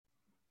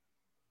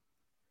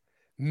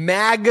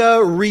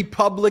MAGA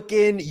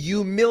Republican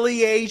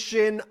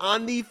humiliation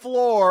on the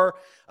floor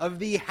of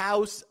the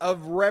House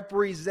of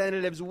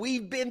Representatives.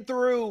 We've been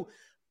through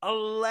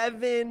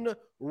 11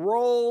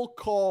 roll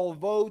call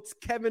votes.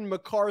 Kevin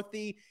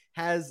McCarthy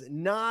has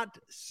not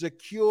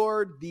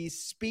secured the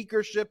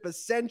speakership,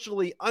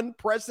 essentially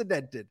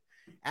unprecedented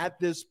at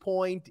this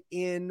point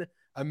in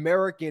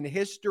American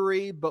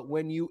history. But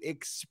when you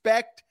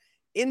expect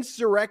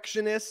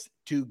insurrectionists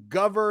to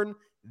govern,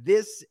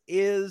 this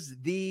is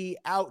the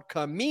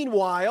outcome.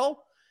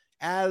 Meanwhile,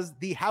 as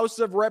the House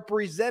of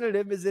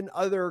Representatives is in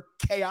utter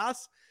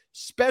chaos,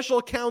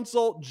 Special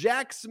Counsel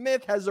Jack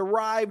Smith has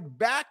arrived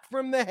back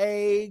from The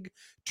Hague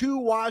to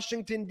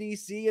Washington,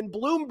 D.C., and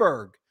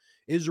Bloomberg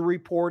is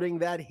reporting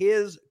that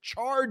his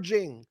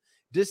charging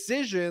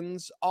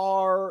decisions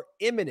are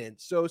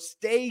imminent. So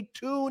stay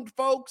tuned,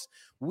 folks.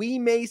 We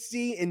may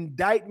see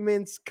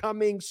indictments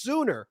coming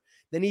sooner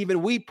than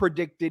even we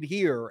predicted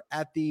here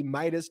at the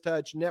Midas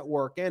Touch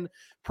Network. And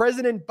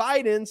President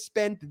Biden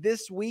spent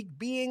this week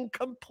being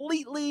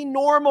completely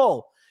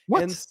normal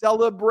and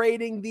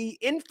celebrating the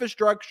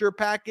infrastructure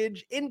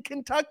package in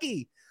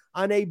Kentucky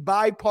on a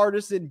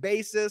bipartisan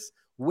basis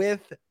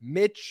with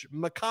Mitch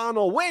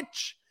McConnell,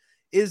 which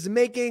is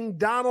making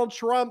Donald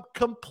Trump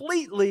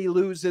completely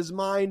lose his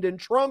mind. And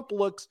Trump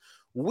looks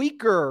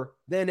weaker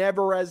than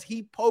ever as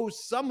he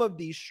posts some of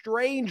the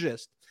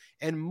strangest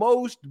and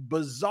most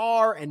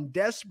bizarre and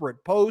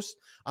desperate posts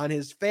on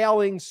his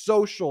failing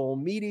social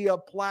media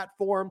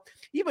platform.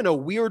 Even a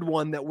weird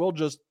one that we'll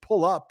just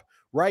pull up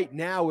right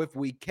now if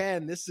we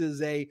can. This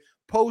is a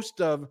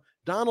post of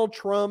Donald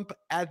Trump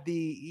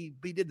he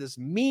did this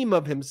meme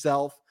of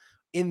himself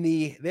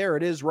there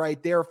it is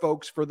right there,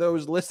 folks. For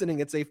those listening,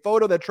 it's a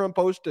photo that Trump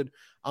posted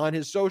on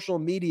his social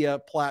media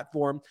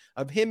platform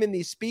of him in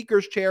the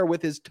speaker's chair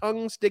with his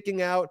tongue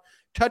sticking out,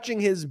 touching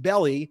his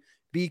belly,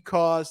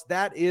 because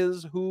that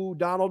is who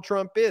Donald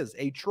Trump is: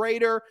 a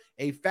traitor,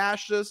 a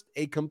fascist,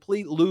 a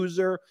complete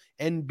loser,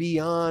 and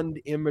beyond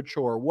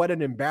immature. What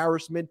an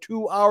embarrassment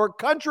to our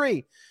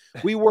country.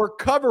 We were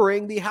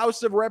covering the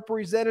House of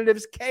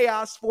Representatives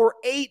chaos for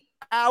 8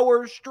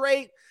 hours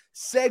straight,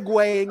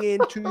 segueing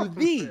into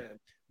the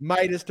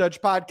Midas Touch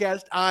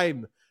podcast.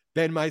 I'm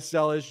Ben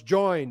Meiselas,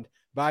 joined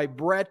by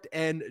Brett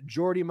and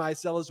Jordy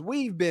Meiselas.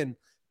 We've been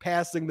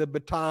passing the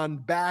baton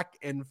back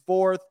and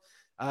forth,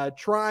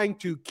 trying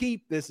to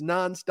keep this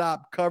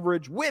nonstop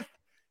coverage with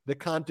the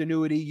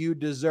continuity you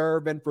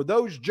deserve. And for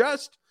those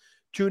just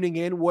tuning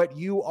in, what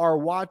you are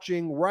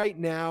watching right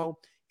now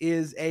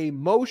is a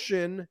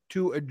motion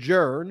to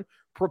adjourn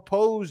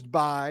proposed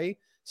by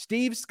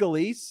Steve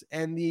Scalise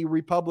and the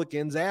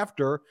Republicans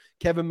after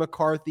Kevin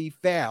McCarthy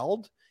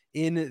failed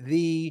in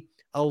the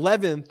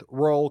 11th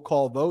roll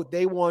call vote.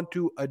 They want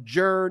to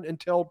adjourn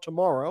until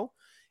tomorrow.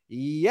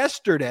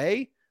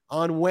 Yesterday,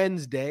 on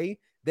Wednesday,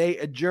 they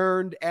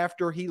adjourned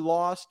after he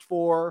lost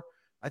for,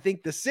 I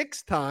think, the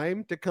 6th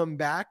time to come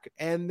back.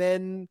 And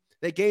then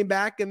they came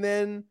back and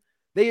then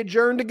they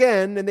adjourned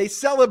again, and they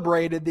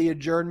celebrated the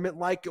adjournment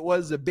like it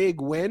was a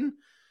big win.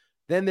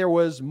 Then there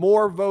was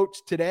more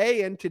votes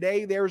today, and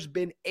today there's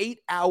been 8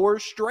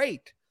 hours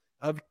straight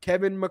of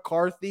Kevin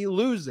McCarthy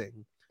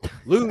losing,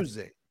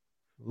 and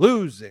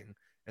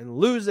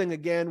losing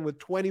again with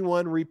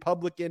 21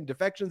 Republican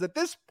defections. At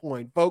this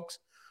point, folks,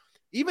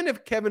 even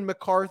if Kevin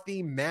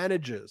McCarthy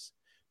manages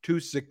to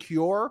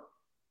secure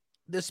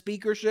the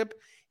speakership,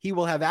 he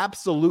will have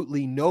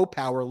absolutely no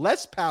power,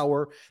 less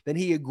power than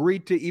he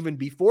agreed to even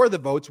before the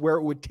votes, where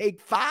it would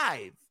take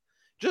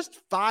just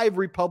five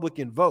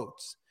Republican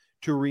votes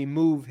to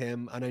remove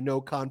him on a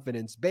no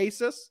confidence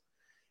basis.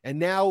 And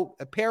now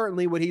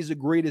apparently what he's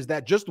agreed is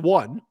that just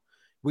one.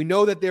 We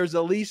know that there's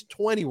at least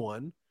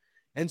 21.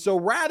 And so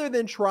rather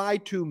than try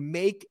to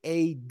make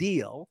a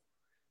deal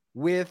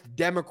with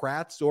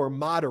Democrats or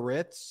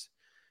moderates,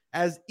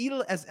 as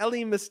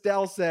Elie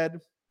Mystal said,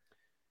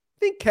 I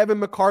think Kevin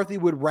McCarthy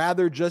would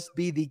rather just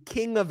be the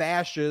king of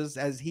ashes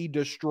as he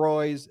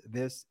destroys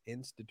this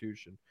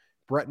institution.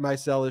 Brett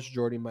Meiselas,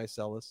 Jordy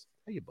Meiselas,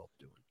 how you both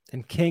doing?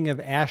 And King of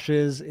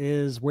Ashes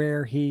is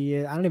where I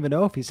don't even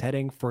know if he's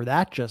heading for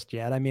that just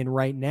yet. I mean,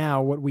 right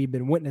now, what we've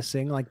been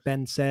witnessing, like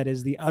Ben said,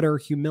 is the utter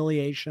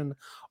humiliation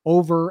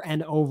over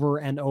and over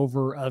and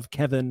over of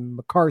Kevin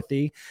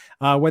McCarthy.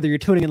 Whether you're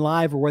tuning in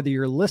live or whether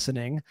you're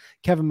listening,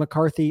 Kevin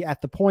McCarthy,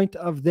 at the point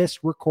of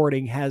this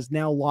recording, has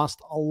now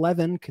lost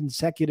 11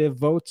 consecutive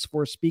votes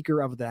for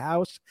Speaker of the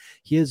House.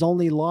 He has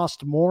only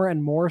lost more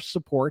and more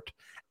support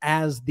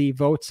as the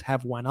votes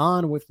have went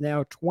on, with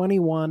now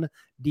 21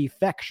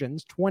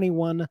 defections,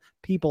 21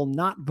 people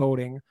not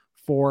voting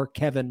for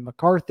Kevin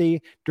McCarthy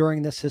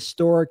during this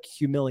historic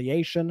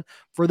humiliation.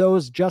 For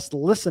those just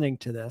listening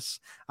to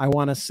this, I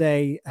want to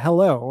say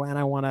hello, and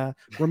I want to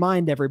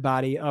remind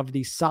everybody of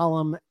the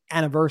solemn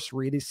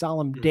anniversary, the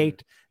solemn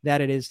date that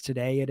it is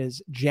today. It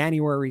is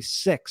January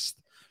 6th,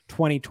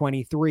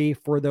 2023.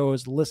 For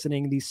those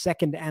listening, the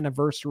second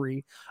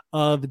anniversary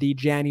of the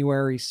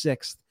January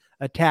 6th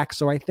attack.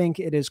 So I think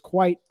it is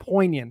quite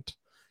poignant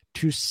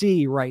to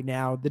see right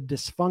now the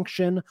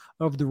dysfunction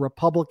of the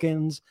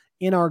Republicans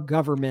in our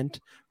government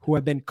who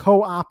have been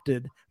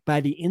co-opted by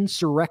the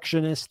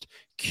insurrectionist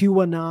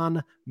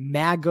QAnon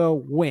MAGA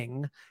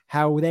wing,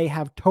 how they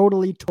have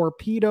totally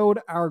torpedoed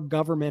our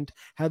government,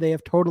 how they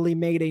have totally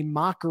made a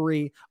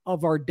mockery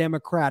of our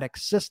democratic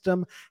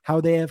system, how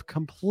they have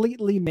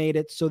completely made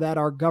it so that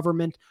our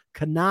government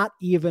cannot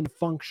even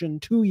function.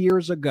 2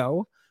 years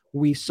ago,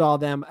 we saw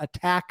them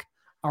attack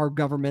our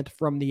government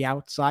from the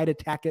outside,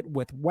 attack it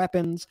with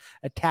weapons,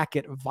 attack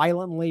it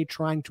violently,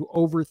 trying to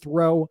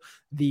overturn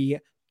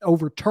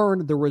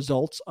the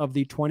results of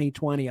the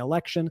 2020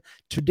 election.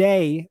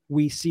 Today,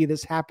 we see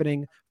this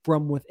happening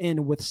from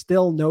within, with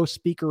still no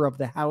Speaker of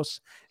the House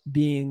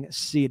being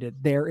seated.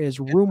 There is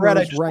rumors. Brett,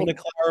 I just want to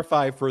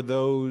clarify for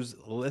those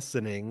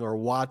listening or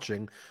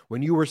watching,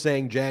 when you were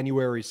saying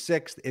January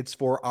 6th, it's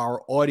for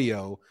our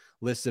audio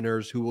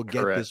listeners who will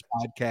get this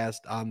podcast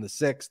on the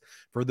 6th.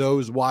 For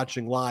those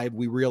watching live,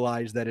 we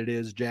realize that it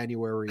is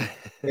January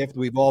 5th.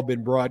 We've all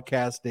been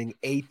broadcasting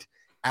 8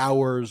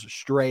 hours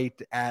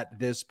straight at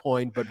this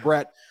point. But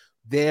Brett,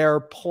 their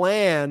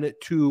plan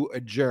to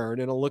adjourn,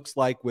 and it looks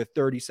like with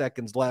 30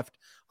 seconds left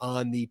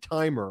on the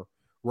timer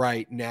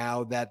right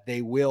now, that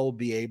they will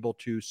be able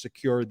to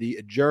secure the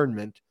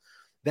adjournment.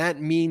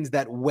 That means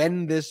that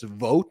when this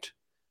vote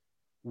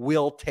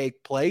will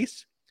take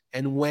place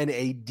and when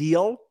a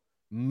deal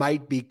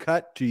might be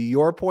cut, to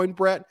your point,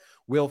 Brett,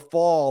 will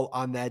fall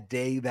on that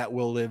day that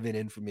will live in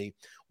infamy,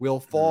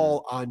 will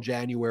fall on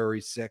January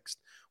 6th,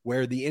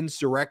 where the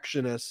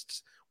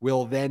insurrectionists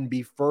will then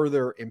be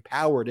further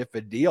empowered if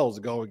a deal is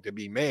going to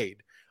be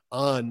made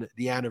on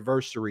the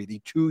anniversary,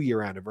 the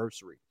 2-year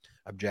anniversary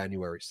of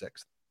January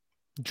 6th.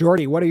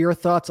 Jordy, what are your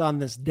thoughts on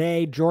this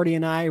day? Jordy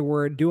and I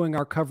were doing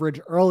our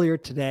coverage earlier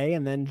today,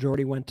 and then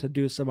Jordy went to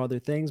do some other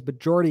things. But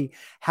Jordy,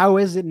 how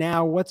is it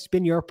now? What's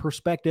been your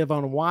perspective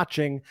on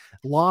watching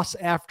loss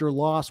after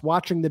loss,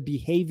 watching the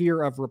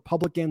behavior of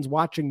Republicans,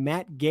 watching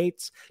Matt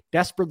Gaetz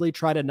desperately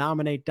try to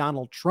nominate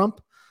Donald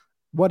Trump?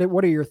 What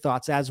are your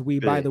thoughts as we,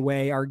 by the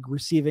way, are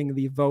receiving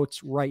the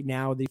votes right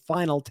now, the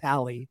final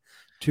tally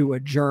to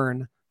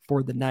adjourn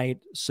for the night,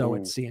 so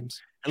it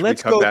seems. And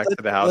let's go back to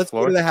the House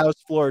floor. Go to the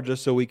House floor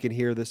just so we can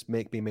hear this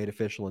be made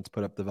official. Let's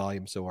put up the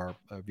volume so our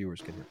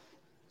viewers can hear.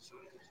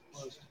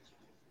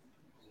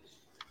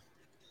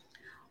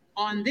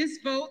 On this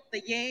vote,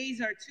 the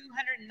yeas are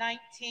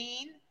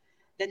 219.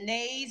 The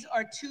nays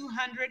are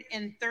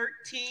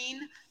 213.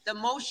 The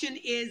motion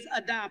is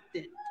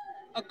adopted.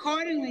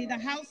 Accordingly, the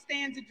House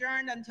stands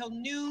adjourned until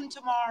noon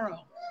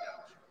tomorrow.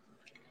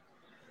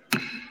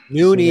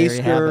 Noon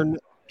Eastern,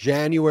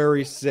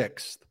 January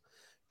 6th.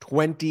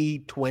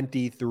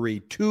 2023,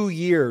 2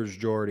 years,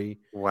 Jordy.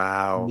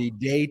 Wow. The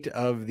date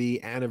of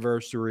the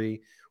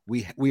anniversary.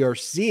 We are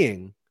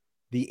seeing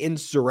the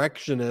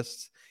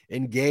insurrectionists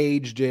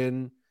engaged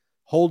in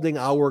holding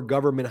our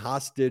government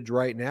hostage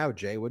right now.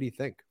 Jay, what do you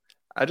think?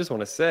 I just want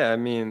to say, I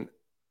mean,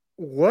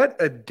 what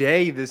a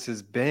day this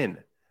has been.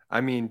 I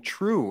mean,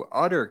 true,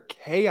 utter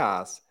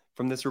chaos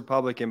from this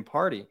Republican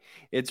Party.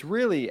 It's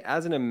really,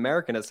 as an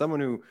American, as someone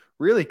who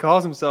really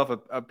calls himself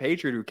a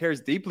patriot who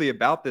cares deeply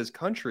about this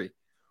country,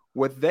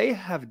 what they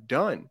have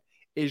done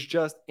is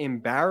just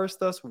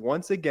embarrassed us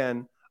once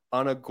again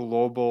on a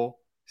global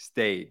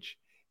stage.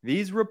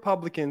 These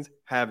Republicans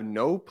have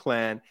no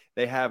plan.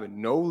 They have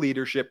no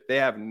leadership. They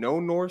have no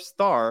North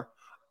Star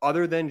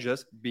other than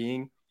just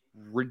being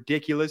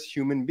ridiculous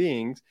human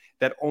beings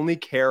that only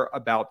care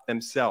about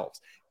themselves.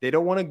 They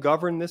don't want to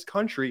govern this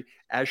country,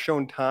 as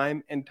shown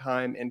time and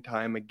time and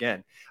time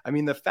again. I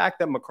mean, the fact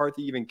that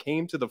McCarthy even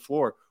came to the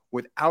floor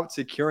without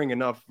securing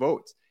enough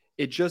votes,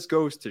 it just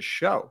goes to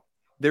show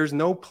there's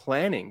no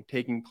planning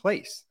taking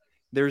place.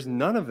 There's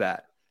none of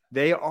that.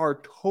 They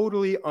are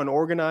totally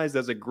unorganized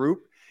as a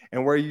group.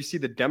 And where you see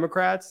the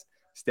Democrats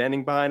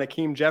standing behind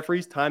Hakeem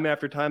Jeffries time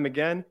after time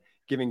again,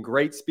 giving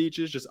great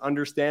speeches, just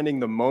understanding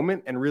the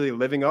moment and really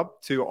living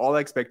up to all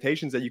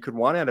expectations that you could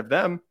want out of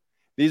them,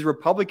 these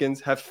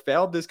Republicans have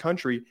failed this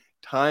country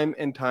time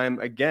and time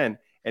again.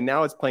 And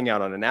now it's playing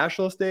out on a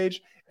national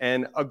stage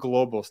and a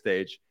global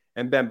stage.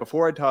 And Ben,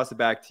 before I toss it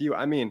back to you,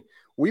 I mean,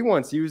 we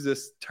once used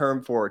this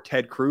term for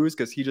Ted Cruz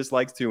because he just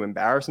likes to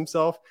embarrass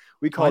himself.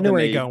 We called him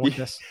a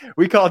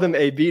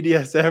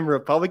BDSM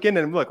Republican.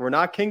 And look, we're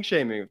not kink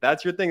shaming. If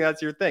that's your thing,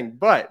 that's your thing.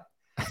 But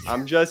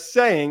I'm just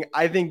saying,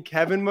 I think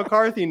Kevin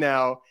McCarthy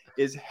now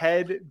is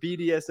head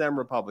BDSM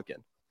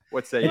Republican.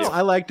 What say you?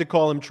 I like to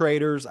call them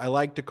traitors. I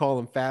like to call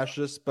them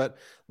fascists. But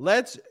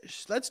let's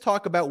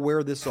talk about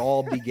where this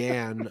all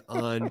began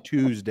on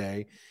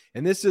Tuesday.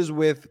 And this is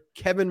with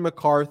Kevin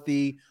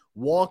McCarthy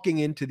walking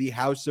into the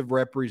House of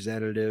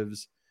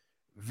Representatives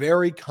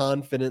very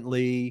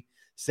confidently,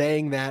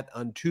 saying that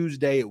on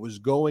Tuesday it was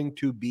going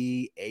to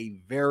be a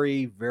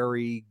very,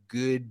 very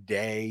good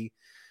day.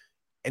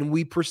 And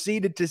we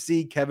proceeded to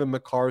see Kevin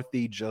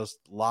McCarthy just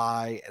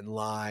lie and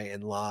lie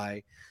and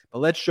lie. But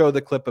let's show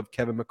the clip of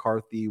Kevin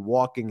McCarthy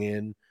walking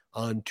in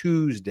on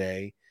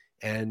Tuesday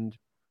and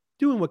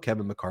doing what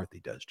Kevin McCarthy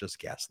does, just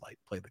gaslight.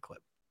 Play the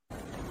clip.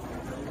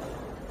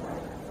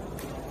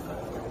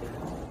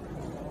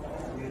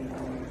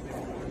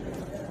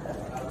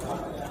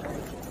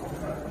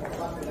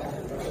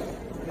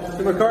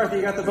 Mr. McCarthy,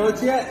 you got the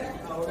votes yet?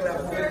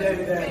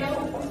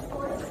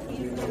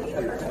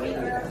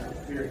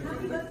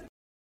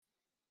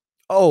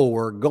 Oh,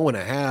 we're going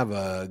to have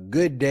a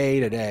good day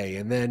today.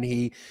 And then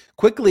he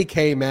quickly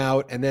came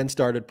out and then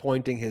started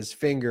pointing his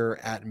finger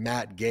at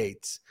Matt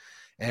Gaetz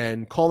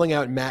and calling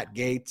out Matt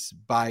Gaetz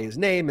by his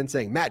name and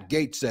saying, Matt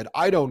Gaetz said,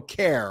 I don't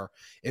care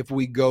if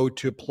we go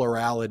to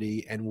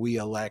plurality and we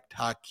elect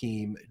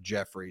Hakeem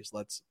Jeffries.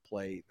 Let's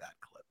play that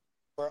clip.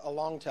 For a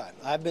long time.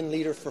 I've been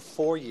leader for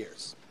 4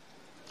 years.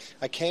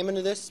 I came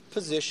into this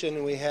position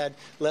and we had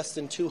less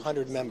than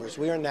 200 members.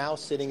 We are now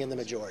sitting in the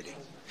majority.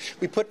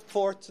 We put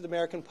forth to the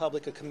American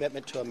public a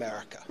commitment to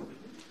America.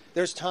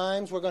 There's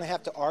times we're going to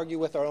have to argue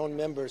with our own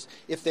members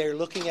if they're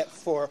looking at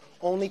for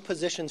only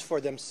positions for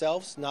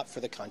themselves, not for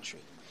the country.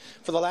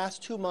 For the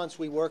last 2 months,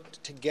 we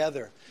worked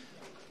together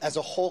as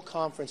a whole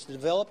conference to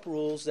develop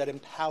rules that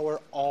empower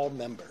all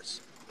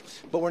members.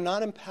 But we're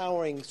not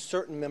empowering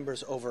certain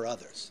members over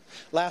others.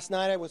 Last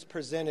night I was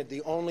presented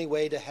the only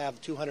way to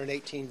have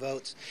 218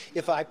 votes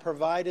if I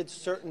provided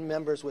certain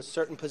members with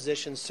certain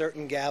positions,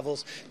 certain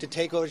gavels, to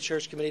take over the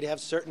church committee, to have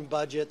certain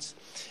budgets.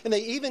 And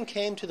they even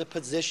came to the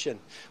position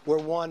where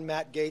one,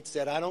 Matt Gaetz,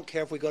 said, I don't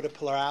care if we go to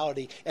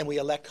plurality and we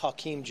elect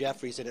Hakeem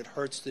Jeffries and it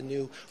hurts the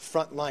new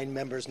frontline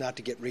members not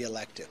to get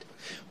reelected.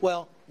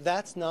 Well,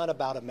 that's not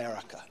about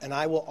America, and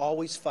I will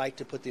always fight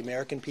to put the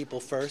American people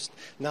first,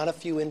 not a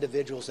few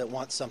individuals that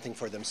want something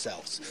for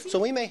themselves. So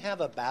we may have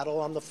a battle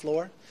on the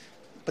floor,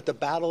 but the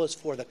battle is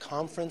for the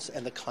conference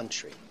and the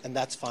country, and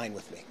that's fine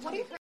with me.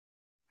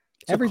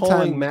 So Every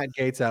calling time Matt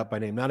Gaetz out by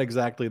name, not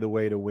exactly the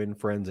way to win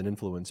friends and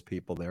influence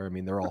people there. I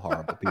mean, they're all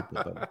horrible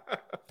people, but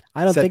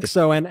I don't think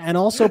so. And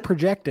also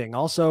projecting,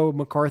 also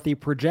McCarthy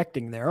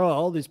projecting there. Oh,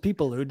 all these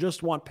people who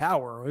just want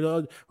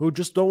power, who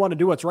just don't want to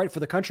do what's right for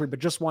the country, but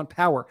just want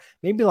power.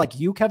 Maybe like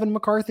you, Kevin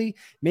McCarthy,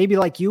 maybe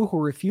like you who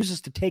refuses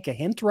to take a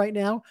hint right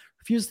now,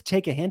 refuses to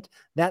take a hint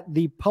that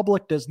the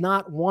public does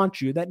not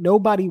want you, that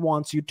nobody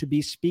wants you to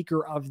be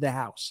Speaker of the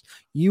House.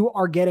 You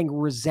are getting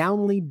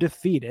resoundingly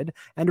defeated.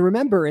 And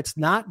remember, it's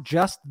not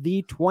just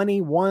the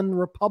 21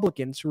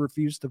 Republicans who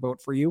refuse to vote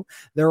for you.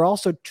 There are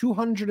also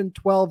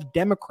 212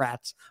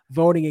 Democrats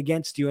voting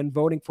against you and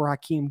voting for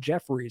Hakeem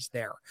Jeffries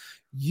there.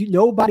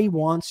 Nobody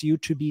wants you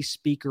to be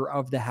Speaker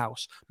of the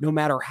House, no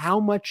matter how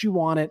much you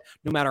want it,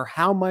 no matter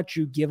how much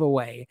you give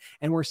away.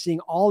 And we're seeing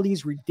all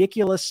these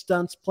ridiculous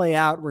stunts play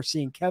out. We're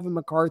seeing Kevin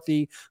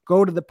McCarthy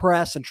go to the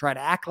press and try to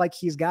act like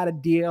he's got a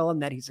deal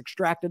and that he's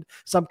extracted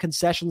some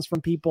concessions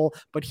from people.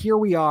 But here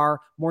we are,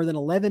 more than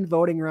 11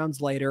 voting rounds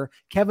later.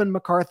 Kevin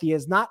McCarthy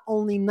has not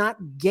only not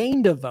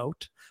gained a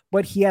vote,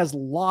 but he has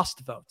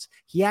lost votes.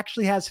 He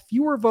actually has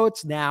fewer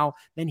votes now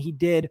than he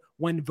did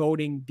when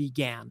voting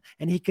began.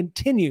 And he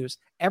continues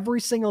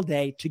every single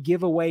day to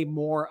give away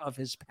more of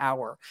his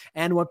power.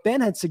 And what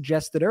Ben had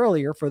suggested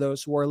earlier, for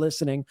those who are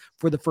listening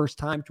for the first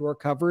time to our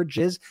coverage,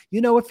 is,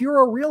 if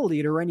you're a real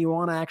leader and you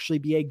want to actually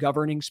be a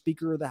governing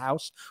Speaker of the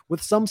House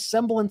with some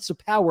semblance of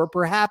power,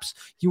 perhaps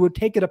you would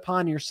take it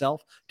upon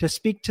yourself to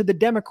speak to the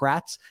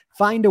Democrats,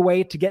 find a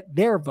way to get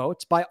their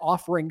votes by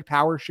offering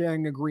power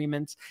sharing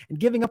agreements and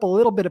giving up a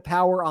little bit of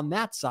power on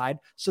that side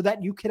so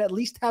that you could at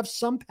least have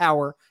some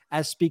power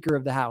as Speaker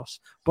of the House.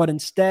 But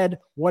instead,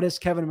 what has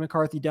Kevin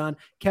McCarthy done?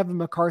 Kevin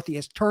McCarthy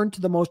has turned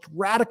to the most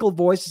radical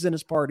voices in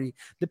his party,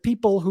 the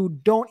people who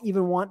don't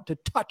even want to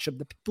touch him,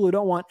 the people who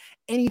don't want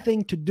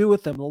anything to do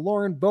with him, the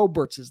Lauren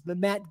Boebertses, the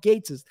Matt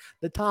Gaetzes,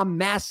 the Tom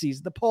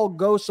Masseys, the Paul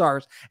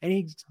Gosars, and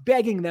he's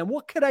begging them,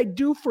 what could I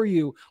do for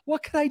you?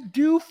 What could I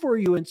do for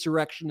you,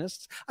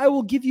 insurrectionists? I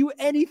will give you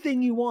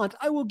anything you want.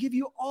 I will give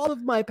you all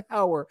of my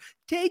power.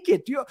 Take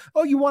it. You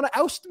want to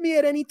oust me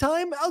at any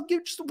time? I'll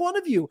give just one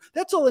of you.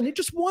 That's all I need.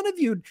 Just one of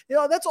you.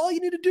 That's all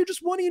you need to do.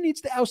 Just one of you needs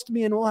to oust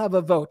me and we'll have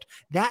a vote.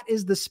 That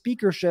is the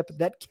speakership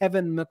that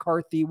Kevin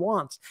McCarthy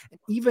wants. And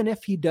even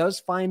if he does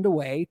find a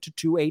way to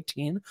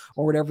 218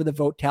 or whatever the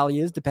vote tally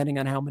is, depending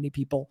on how many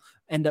people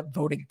end up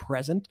voting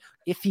present,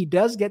 if he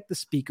does get the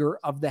Speaker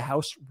of the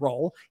House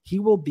role, he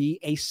will be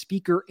a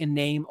speaker in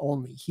name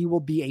only. He will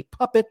be a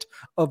puppet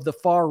of the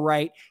far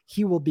right.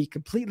 He will be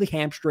completely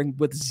hamstringed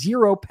with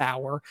zero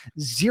power,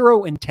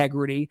 zero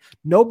integrity.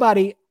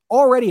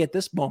 Already at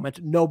this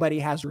moment, nobody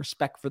has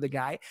respect for the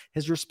guy.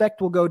 His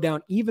respect will go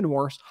down even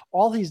worse.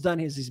 All he's done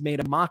is he's made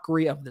a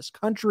mockery of this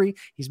country.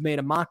 He's made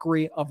a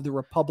mockery of the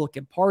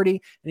Republican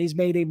Party, and he's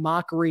made a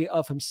mockery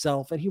of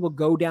himself. And he will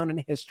go down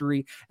in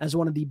history as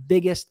one of the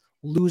biggest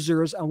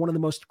losers and one of the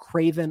most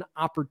craven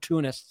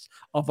opportunists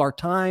of our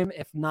time,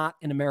 if not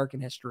in American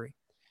history.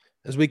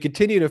 As we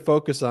continue to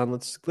focus on,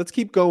 let's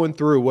keep going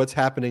through what's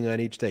happening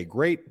on each day.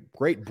 Great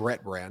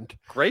Brett Brand.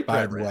 Great,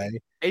 by Brett the Brand.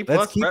 way. A+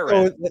 Brett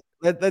Brand.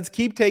 Let's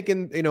keep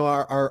taking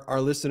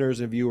our listeners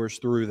and viewers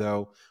through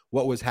though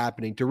what was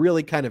happening to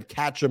really kind of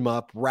catch them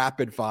up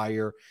rapid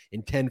fire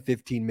in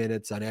 10-15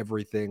 minutes on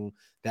everything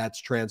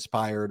that's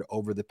transpired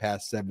over the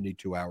past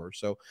 72 hours.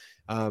 So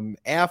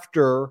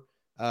after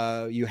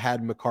you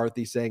had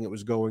McCarthy saying it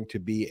was going to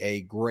be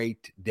a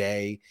great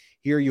day,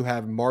 Here you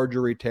have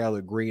Marjorie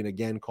Taylor Greene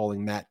again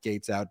calling Matt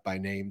Gaetz out by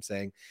name,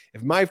 saying,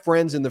 if my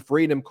friends in the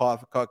Freedom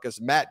Caucus,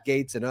 Matt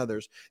Gaetz and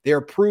others, they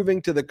are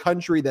proving to the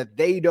country that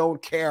they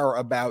don't care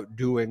about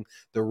doing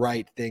the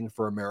right thing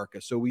for America.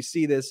 So we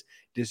see this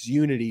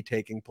disunity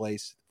taking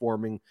place,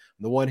 forming, on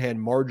the one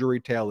hand, Marjorie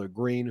Taylor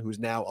Greene, who's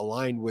now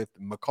aligned with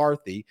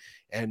McCarthy,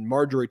 and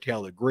Marjorie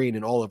Taylor Greene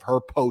and all of her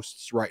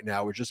posts right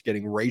now are just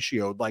getting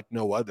ratioed like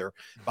no other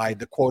by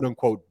the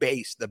quote-unquote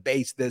base, the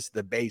base this,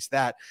 the base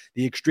that.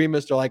 The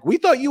extremists are like, we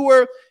thought you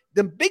were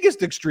the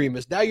biggest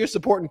extremist. Now you're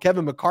supporting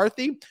Kevin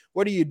McCarthy.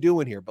 What are you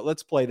doing here? But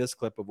let's play this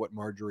clip of what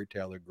Marjorie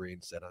Taylor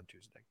Greene said on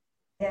Tuesday.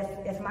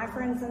 If my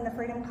friends in the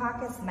Freedom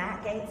Caucus,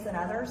 Matt Gaetz and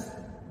others,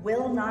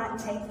 will not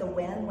take the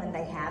win when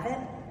they have it,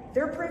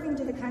 they're proving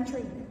to the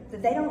country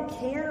that they don't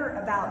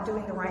care about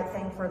doing the right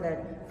thing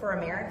for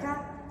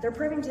America. They're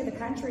proving to the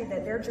country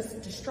that they're just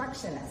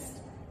destructionists.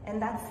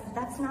 And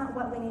that's not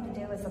what we need to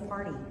do as a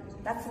party.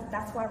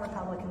 That's why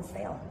Republicans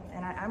fail.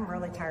 And I'm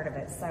really tired of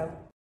it. So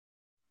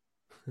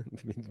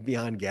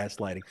beyond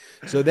gaslighting.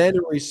 So then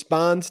in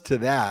response to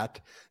that,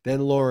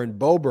 then Lauren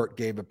Boebert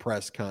gave a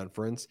press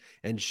conference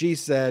and she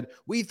said,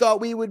 we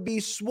thought we would be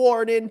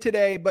sworn in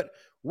today, but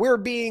we're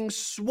being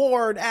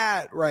sworn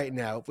at right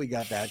now. If we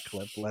got that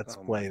clip, let's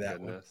play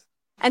that one.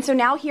 And so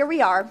now here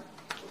we are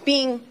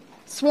being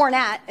sworn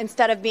at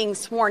instead of being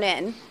sworn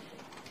in.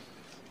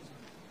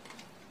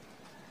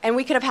 And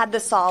we could have had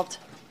this solved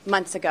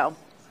months ago.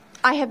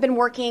 I have been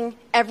working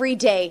every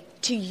day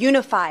to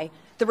unify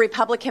the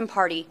Republican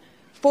Party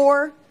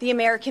for the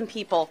American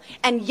people.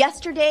 And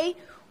yesterday,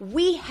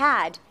 we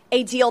had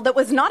a deal that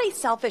was not a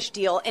selfish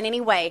deal in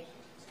any way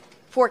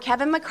for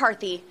Kevin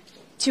McCarthy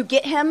to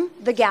get him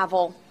the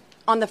gavel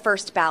on the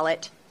first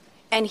ballot.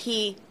 And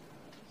he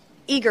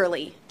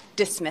eagerly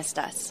dismissed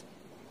us.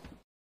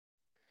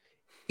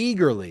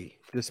 Eagerly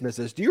dismissed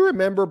us. Do you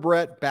remember,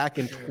 Brett, back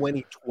in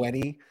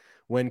 2020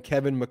 when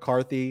Kevin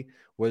McCarthy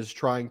was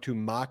trying to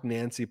mock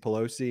Nancy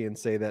Pelosi and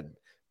say that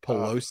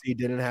Pelosi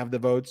didn't have the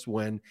votes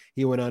when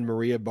he went on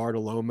Maria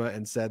Bartiromo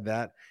and said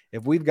that?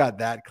 If we've got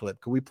that clip,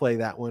 can we play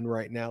that one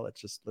right now?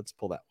 Let's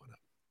pull that one up.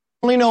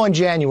 Only know in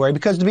January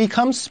because to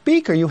become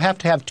speaker, you have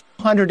to have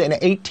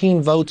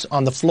 218 votes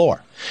on the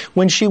floor.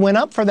 When she went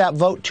up for that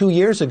vote 2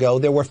 years ago,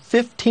 there were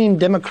 15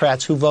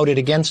 Democrats who voted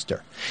against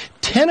her.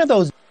 10 of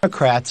those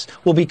Democrats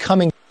will be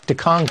coming to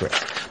Congress.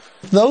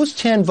 If those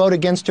 10 vote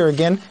against her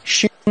again,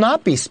 she will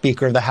not be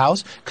Speaker of the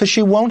House because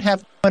she won't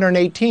have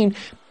 218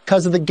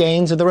 because of the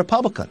gains of the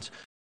Republicans.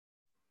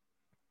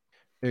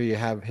 There you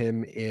have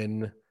him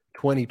in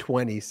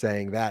 2020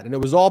 saying that. And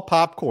it was all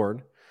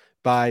popcorn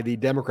by the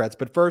Democrats.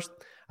 But first,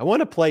 I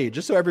want to play it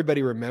just so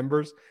everybody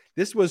remembers.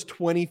 This was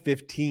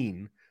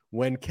 2015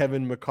 when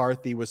Kevin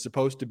McCarthy was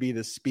supposed to be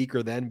the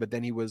speaker then, but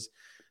then he was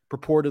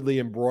purportedly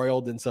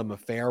embroiled in some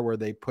affair where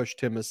they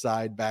pushed him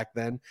aside back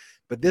then.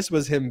 But this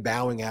was him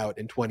bowing out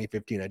in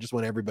 2015. I just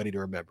want everybody to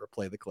remember.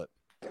 Play the clip.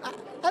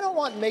 I don't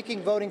want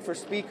making voting for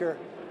speaker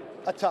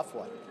a tough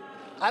one.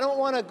 I don't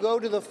want to go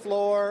to the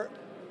floor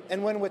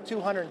and win with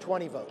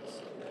 220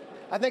 votes.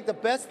 I think the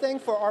best thing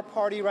for our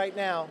party right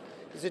now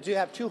is that you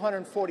have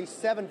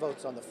 247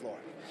 votes on the floor.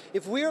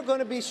 If we are going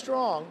to be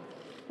strong,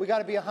 we got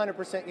to be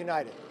 100%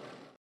 united.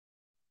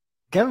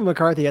 Kevin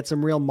McCarthy had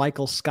some real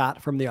Michael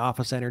Scott from The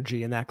Office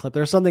energy in that clip.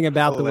 There's something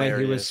about Hilarious. the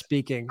way he was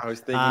speaking. I was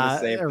thinking the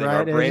same thing. Right?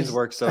 Our brains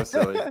work so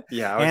silly.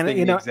 Yeah, I was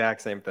thinking the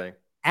exact same thing.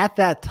 At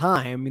that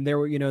time,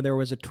 there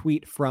was a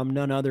tweet from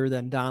none other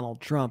than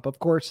Donald Trump. Of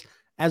course,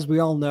 as we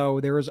all know,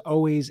 there is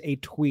always a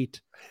tweet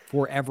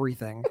for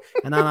everything.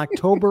 And on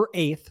October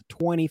 8th,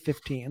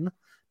 2015,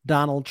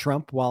 Donald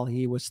Trump, while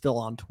he was still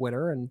on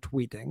Twitter and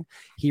tweeting,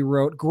 he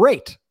wrote,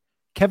 "Great,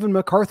 Kevin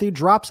McCarthy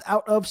drops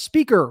out of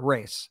speaker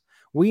race.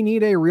 We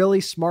need a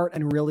really smart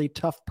and really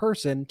tough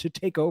person to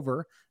take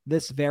over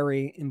this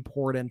very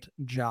important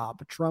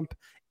job." Trump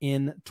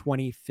in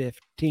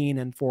 2015.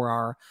 And for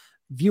our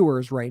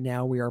viewers right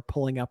now, we are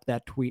pulling up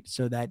that tweet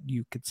so that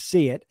you could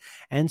see it.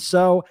 And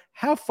so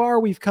how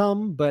far we've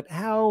come, but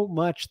how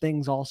much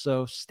things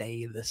also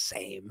stay the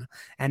same.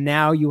 And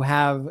now you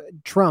have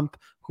Trump,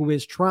 who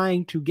is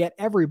trying to get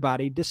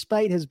everybody,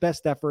 despite his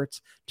best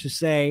efforts, to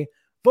say,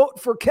 vote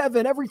for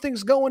Kevin.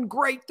 Everything's going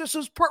great. This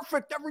is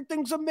perfect.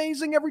 Everything's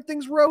amazing.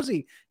 Everything's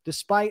rosy.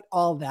 Despite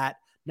all that,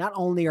 not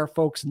only are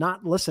folks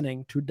not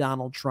listening to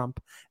Donald Trump,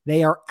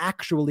 they are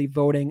actually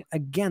voting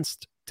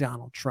against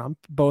Donald Trump,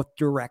 both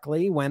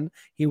directly when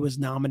he was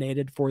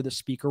nominated for the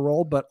speaker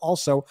role, but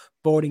also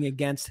voting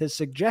against his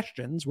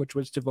suggestions, which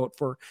was to vote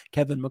for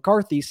Kevin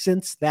McCarthy,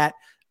 since that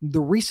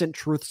the recent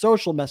Truth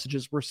Social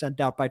messages were sent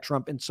out by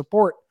Trump in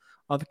support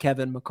of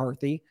Kevin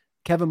McCarthy.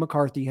 Kevin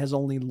McCarthy has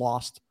only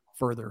lost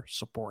further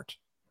support.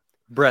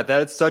 Brett,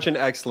 that's such an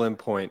excellent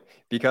point,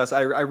 because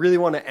I really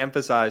want to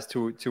emphasize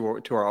to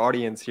our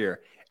audience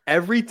here.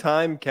 Every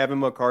time Kevin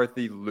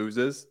McCarthy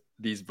loses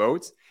these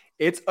votes,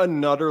 it's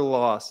another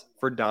loss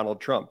for Donald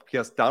Trump,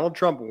 because Donald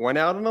Trump went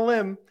out on a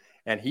limb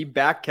and he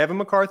backed Kevin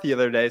McCarthy the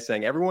other day,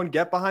 saying, everyone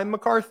get behind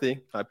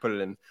McCarthy. I put it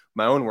in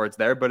my own words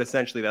there, but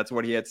essentially that's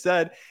what he had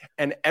said.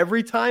 And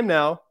every time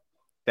now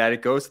that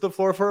it goes to the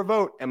floor for a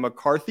vote and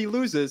McCarthy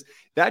loses,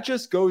 that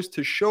just goes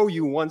to show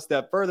you one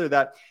step further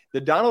that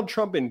the Donald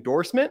Trump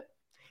endorsement,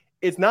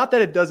 it's not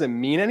that it doesn't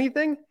mean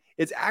anything.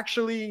 It's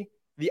actually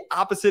the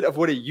opposite of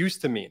what it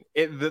used to mean.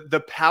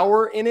 The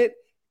power in it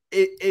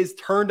is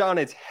turned on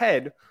its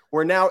head,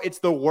 where now it's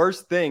the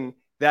worst thing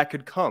that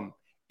could come.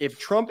 If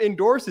Trump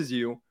endorses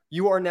you,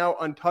 you are now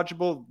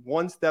untouchable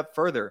one step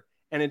further.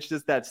 And it's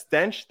just that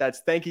stench, that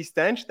stanky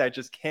stench that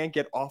just can't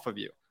get off of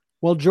you.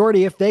 Well,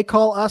 Jordy, if they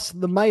call us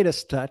the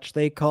Midas touch,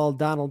 they call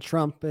Donald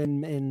Trump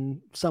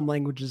in some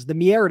languages the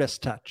Mierdas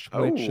touch,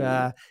 which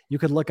you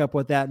could look up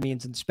what that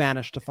means in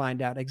Spanish to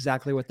find out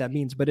exactly what that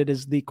means. But it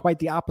is quite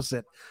the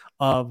opposite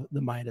of the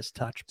Midas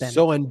touch. Ben.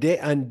 So on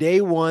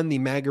day one, the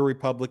MAGA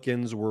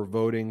Republicans were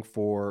voting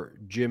for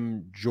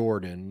Jim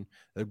Jordan,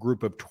 a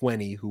group of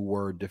 20 who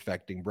were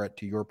defecting. Brett,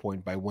 to your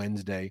point, by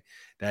Wednesday,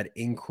 that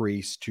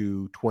increased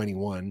to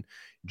 21.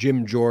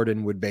 Jim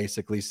Jordan would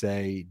basically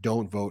say,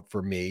 don't vote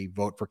for me,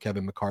 vote for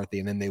Kevin McCarthy.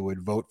 And then they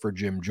would vote for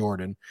Jim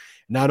Jordan.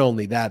 Not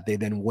only that, they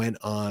then went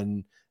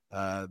on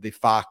the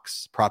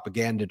Fox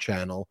propaganda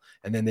channel,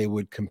 and then they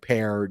would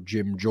compare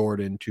Jim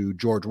Jordan to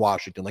George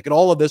Washington. And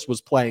all of this was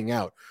playing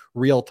out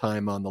real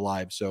time on the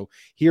live. So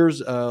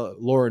here's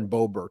Lauren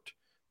Boebert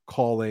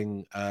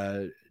calling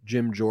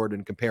Jim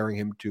Jordan, comparing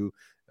him to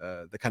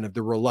the kind of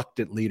the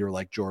reluctant leader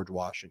like George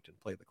Washington.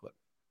 Play the clip.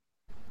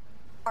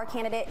 Our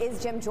candidate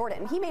is Jim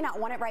Jordan. He may not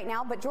want it right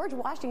now, but George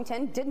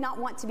Washington did not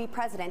want to be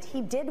president.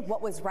 He did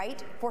what was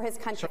right for his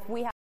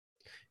country.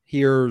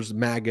 Here's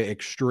MAGA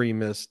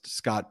extremist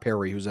Scott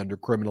Perry, who's under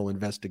criminal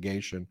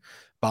investigation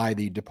by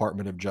the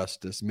Department of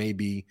Justice.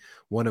 Maybe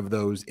one of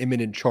those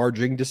imminent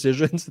charging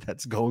decisions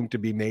that's going to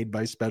be made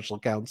by special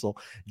counsel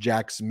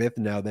Jack Smith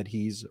now that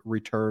he's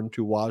returned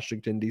to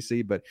Washington,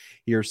 D.C. But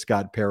here's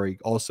Scott Perry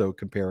also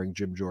comparing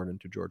Jim Jordan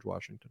to George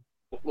Washington.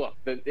 Look,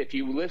 if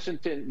you listen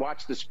to and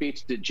watch the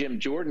speech that Jim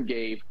Jordan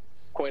gave,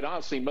 quite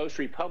honestly, most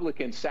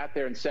Republicans sat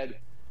there and said,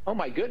 oh,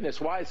 my goodness,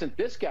 why isn't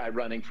this guy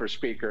running for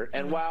speaker?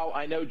 And while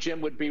I know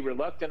Jim would be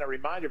reluctant, I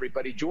remind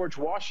everybody, George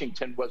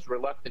Washington was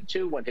reluctant,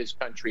 too, when his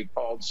country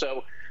called.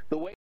 So the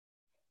way.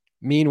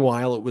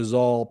 Meanwhile, it was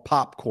all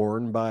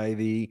popcorn by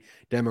the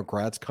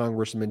Democrats.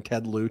 Congressman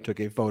Ted Lieu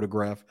took a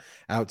photograph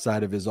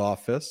outside of his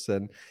office,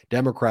 and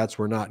Democrats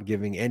were not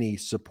giving any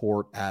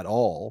support at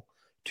all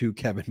to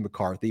Kevin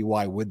McCarthy.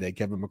 Why would they?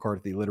 Kevin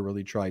McCarthy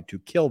literally tried to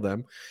kill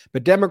them.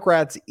 But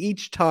Democrats,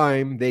 each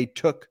time they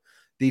took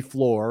the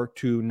floor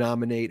to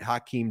nominate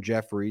Hakeem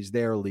Jeffries,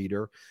 their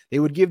leader, they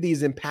would give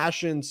these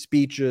impassioned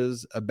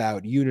speeches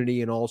about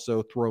unity and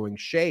also throwing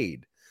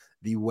shade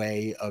the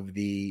way of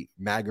the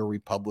MAGA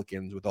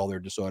Republicans with all their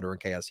disorder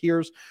and chaos.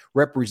 Here's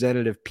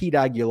Representative Pete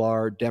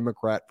Aguilar,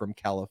 Democrat from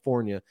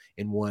California,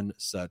 in one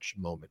such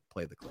moment.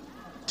 Play the clip.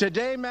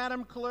 Today,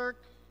 Madam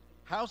Clerk,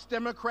 House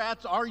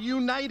Democrats are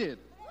united.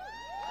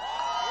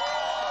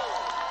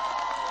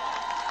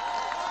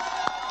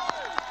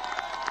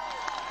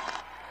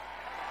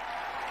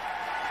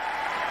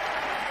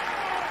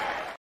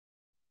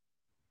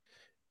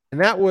 And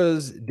that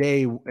was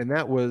day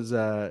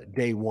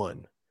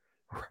one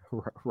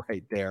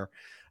right there.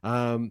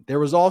 There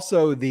was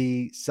also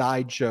the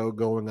sideshow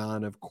going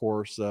on, of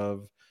course,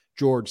 of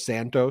George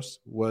Santos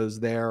was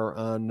there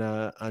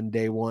on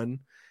day one.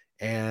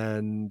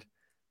 And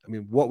I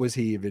mean, what was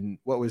he even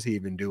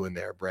doing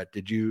there, Brett?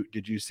 Did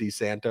you see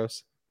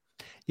Santos?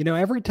 You know,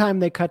 every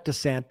time they cut to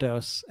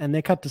Santos, and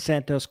they cut to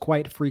Santos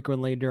quite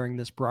frequently during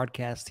this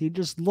broadcast, he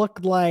just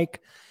looked like,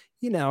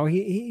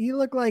 he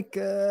looked like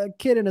a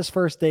kid in his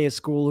first day of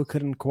school who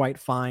couldn't quite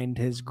find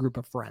his group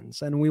of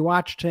friends. And we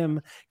watched him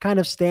kind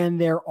of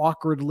stand there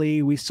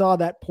awkwardly. We saw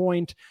that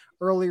point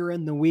earlier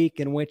in the week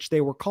in which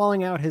they were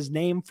calling out his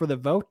name for the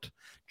vote.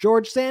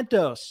 George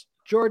Santos,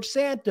 George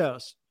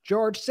Santos,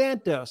 George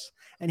Santos.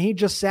 And he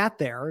just sat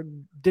there,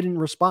 didn't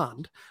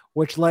respond,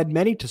 which led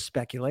many to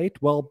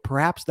speculate, well,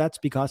 perhaps that's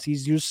because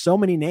he's used so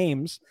many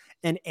names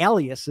and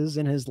aliases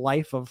in his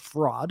life of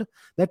fraud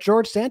that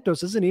George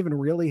Santos isn't even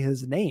really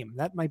his name.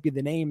 That might be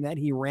the name that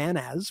he ran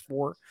as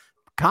for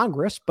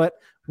Congress, but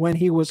when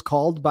he was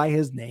called by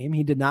his name,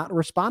 he did not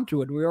respond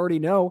to it. We already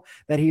know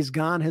that he's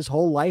gone his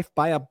whole life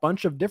by a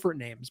bunch of different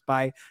names,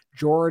 by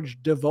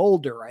George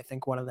DeVolder, I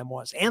think one of them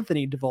was.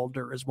 Anthony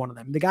DeVolder is one of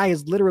them. The guy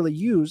has literally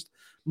used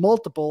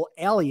multiple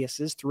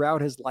aliases throughout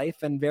his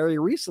life and very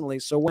recently.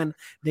 So when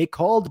they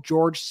called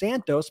George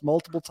Santos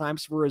multiple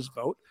times for his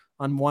vote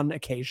on one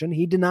occasion,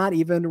 he did not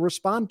even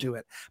respond to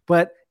it.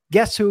 But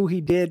guess who he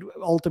did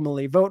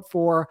ultimately vote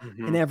for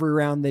in every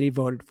round that he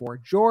voted for?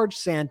 George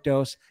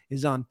Santos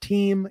is on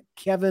Team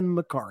Kevin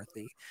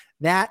McCarthy.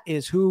 That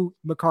is who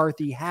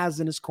McCarthy has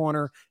in his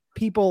corner.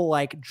 People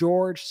like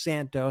George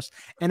Santos.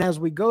 And as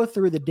we go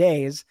through the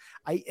days,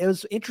 it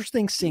was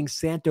interesting seeing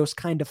Santos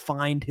kind of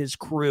find his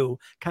crew,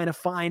 kind of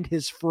find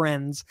his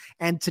friends.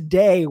 And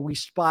today we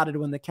spotted,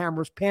 when the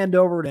cameras panned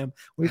over to him,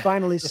 we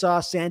finally saw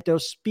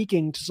Santos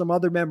speaking to some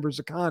other members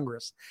of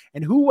Congress.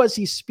 And who was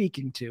he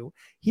speaking to?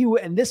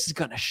 And this is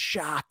going to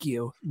shock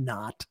you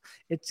not.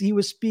 He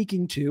was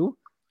speaking to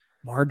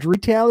Marjorie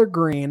Taylor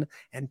Greene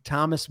and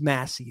Thomas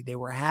Massey. They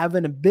were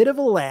having a bit of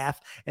a laugh,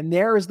 and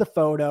there is the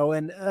photo.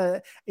 And,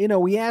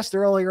 we asked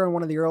earlier in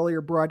one of the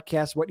earlier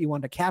broadcasts what you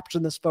wanted to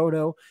caption this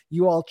photo.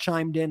 You all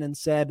chimed in and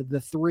said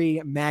the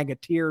 3 MAGA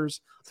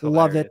tears.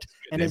 Love it.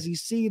 And as you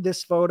see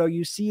this photo,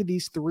 you see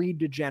these 3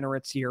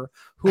 degenerates here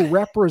who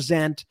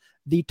represent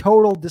the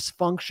total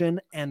dysfunction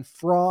and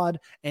fraud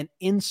and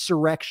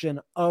insurrection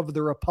of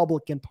the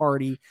Republican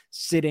Party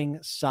sitting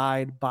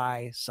side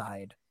by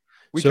side.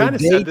 We kind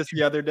of said this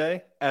the other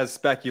day as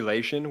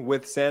speculation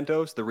with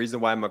Santos, the reason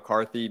why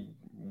McCarthy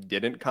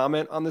didn't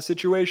comment on the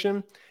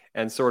situation.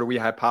 And sort of we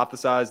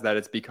hypothesized that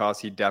it's because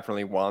he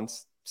definitely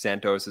wants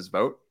Santos's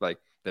vote. Like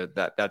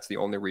that's the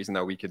only reason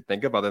that we could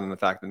think of, other than the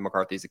fact that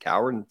McCarthy's a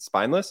coward and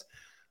spineless.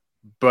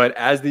 But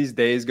as these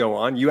days go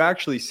on, you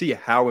actually see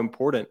how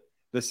important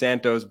the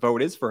Santos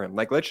vote is for him.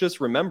 Like, let's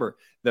just remember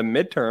the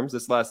midterms,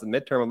 this last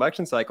midterm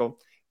election cycle,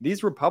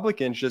 these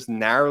Republicans just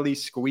narrowly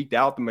squeaked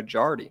out the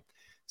majority.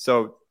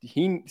 So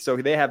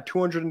they have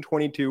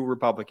 222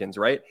 Republicans,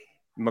 right?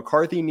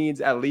 McCarthy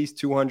needs at least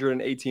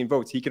 218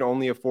 votes. He can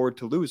only afford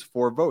to lose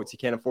 4 votes. He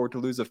can't afford to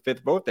lose a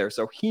 5th vote there.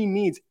 So he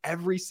needs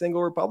every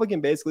single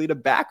Republican basically to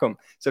back him.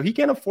 So he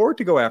can't afford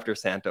to go after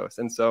Santos.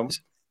 And so,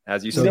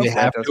 as you said,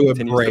 Santos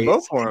continues to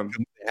vote for him.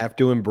 They have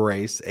to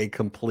embrace a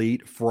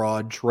complete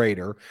fraud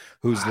traitor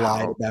who's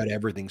lied about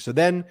everything. So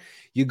then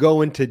you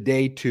go into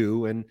day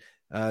 2, and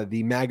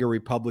the MAGA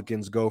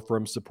Republicans go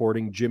from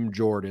supporting Jim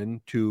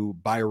Jordan to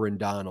Byron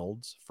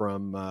Donalds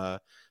from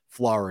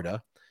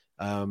Florida.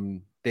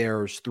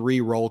 There's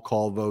 3 roll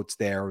call votes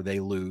there. They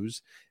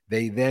lose.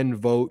 They then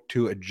vote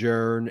to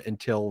adjourn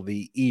until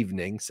the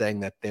evening, saying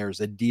that there's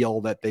a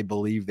deal that they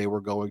believe they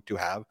were going to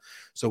have.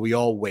 So we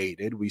all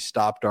waited. We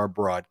stopped our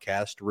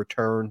broadcast,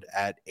 returned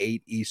at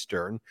 8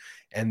 Eastern,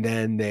 and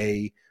then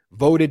they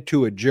voted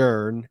to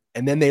adjourn,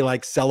 and then they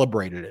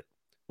celebrated it.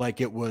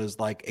 Like it was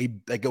like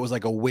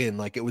a win,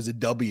 like it was a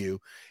W.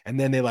 And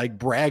then they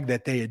bragged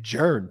that they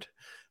adjourned.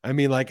 I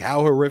mean,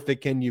 how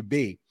horrific can you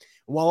be?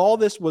 While all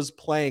this was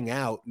playing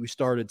out, we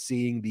started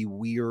seeing the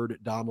weird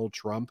Donald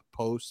Trump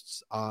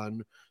posts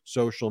on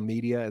social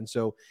media. And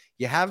so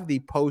you have the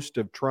post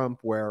of Trump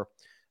where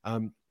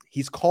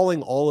he's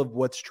calling all of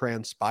what's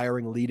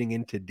transpiring leading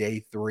into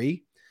day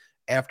 3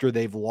 after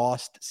they've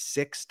lost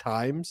 6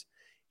 times.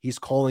 He's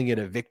calling it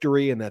a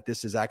victory and that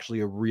this is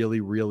actually a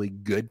really, really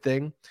good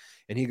thing.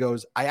 And he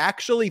goes, I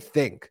actually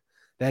think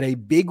that a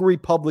big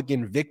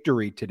Republican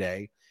victory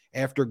today,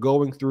 after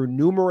going through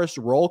numerous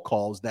roll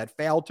calls that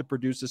failed to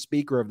produce a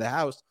Speaker of the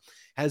House,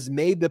 has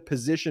made the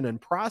position and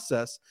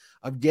process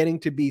of getting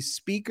to be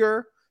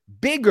Speaker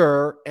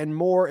bigger and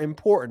more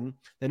important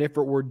than if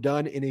it were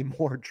done in a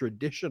more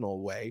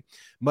traditional way,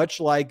 much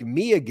like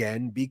me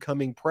again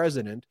becoming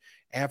president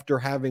after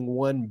having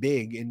won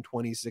big in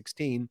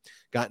 2016,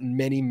 gotten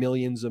many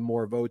millions of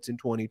more votes in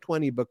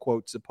 2020, but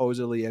quote,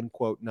 supposedly, end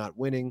quote, not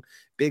winning,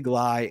 big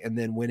lie, and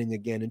then winning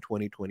again in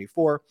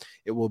 2024.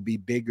 It will be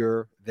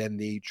bigger than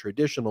the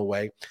traditional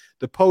way.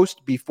 The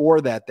post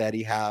before that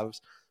he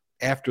has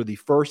after the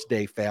first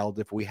day failed,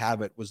 if we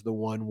have it, was the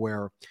one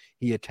where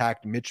he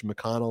attacked Mitch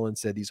McConnell and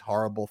said these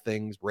horrible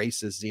things,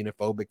 racist,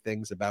 xenophobic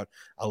things about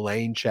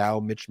Elaine Chao,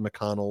 Mitch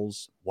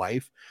McConnell's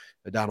wife.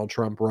 Donald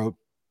Trump wrote,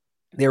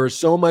 there is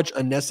so much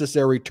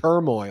unnecessary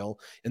turmoil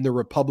in the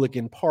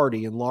Republican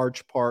Party, in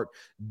large part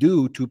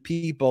due to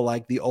people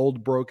like the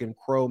old broken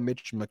crow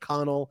Mitch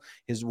McConnell,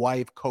 his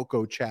wife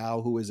Coco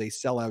Chao, who is a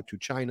sellout to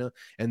China,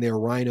 and their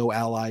rhino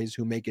allies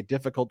who make it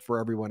difficult for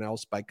everyone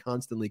else by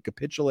constantly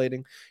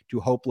capitulating to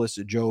hopeless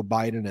Joe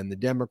Biden and the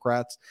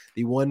Democrats.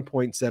 The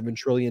 $1.7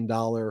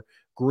 trillion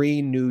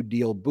Green New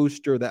Deal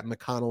booster that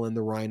McConnell and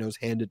the rhinos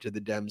handed to the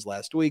Dems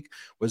last week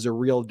was a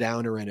real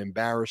downer and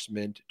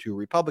embarrassment to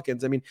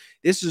Republicans. I mean,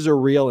 this is a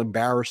real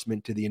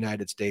embarrassment to the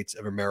United States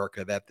of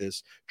America that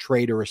this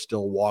traitor is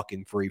still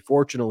walking free.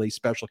 Fortunately,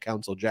 Special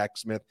Counsel Jack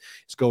Smith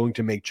is going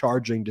to make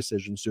charging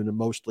decisions soon, and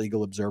most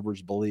legal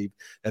observers believe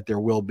that there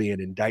will be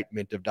an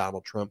indictment of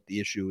Donald Trump. The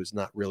issue is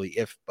not really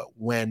if, but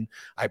when.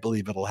 I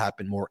believe it'll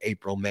happen more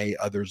April, May.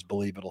 Others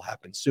believe it'll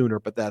happen sooner,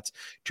 but that's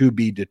to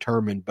be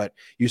determined. But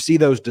you see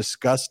those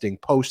disgusting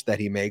posts that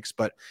he makes.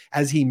 But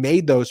as he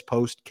made those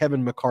posts,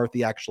 Kevin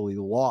McCarthy actually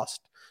lost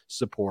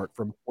support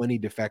from 20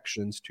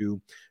 defections to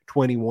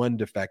 21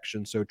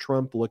 defections. So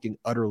Trump looking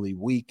utterly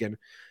weak. And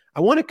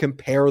I want to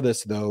compare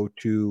this, though,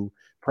 to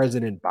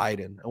President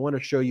Biden. I want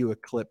to show you a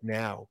clip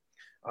now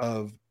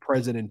of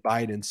President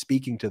Biden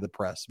speaking to the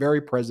press,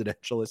 very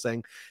presidential, is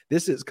saying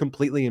this is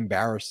completely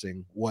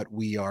embarrassing what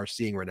we are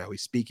seeing right now.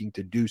 He's speaking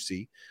to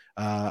Ducey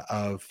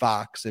of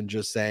Fox and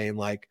just saying,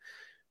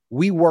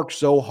 we work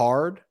so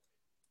hard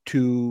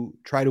to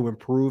try to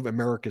improve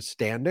America's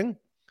standing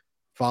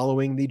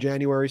following the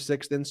January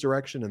 6th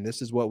insurrection, and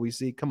this is what we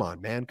see. Come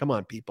on, man. Come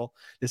on, people.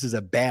 This is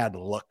a bad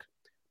look.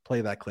 Play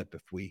that clip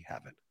if we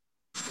have it.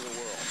 To the world.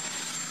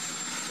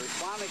 We're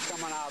finally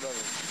coming out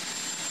of,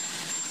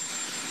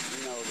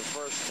 the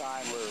first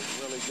time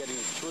we're really getting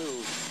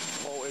through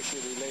the whole issue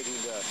relating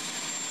to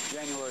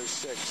January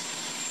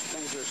 6th.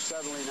 Things are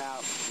settling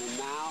out, and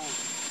now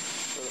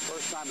for the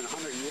first time in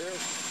 100 years.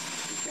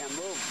 You can't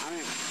move. I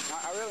mean,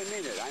 I really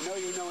mean it. I know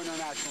you know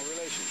international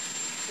relations.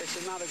 This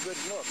is not a good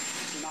look.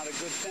 This is not a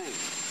good thing.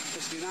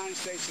 It's the United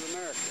States of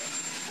America,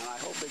 and I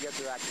hope they get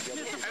their act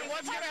together. And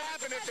what's going to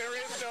happen if there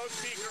is no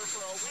speaker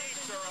for a week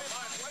or a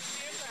month? What's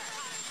the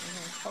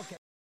impact? Okay.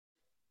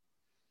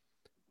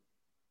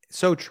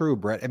 So true,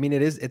 Brett. I mean,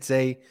 it's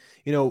a,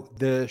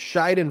 the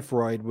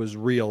Schadenfreude was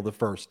real the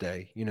first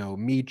day,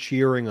 me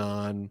cheering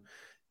on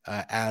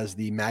as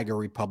the MAGA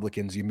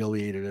Republicans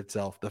humiliated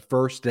itself. The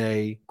first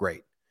day,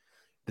 great.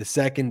 The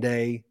second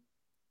day,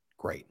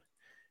 great.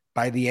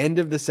 By the end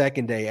of the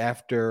second day,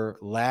 after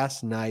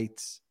last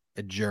night's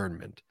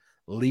adjournment,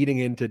 leading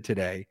into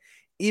today,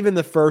 even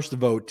the first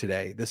vote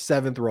today, the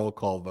 7th roll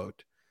call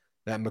vote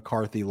that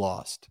McCarthy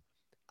lost,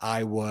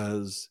 I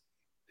was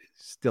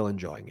still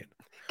enjoying it.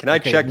 Can I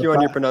check you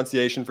on your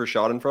pronunciation for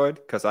Schadenfreude?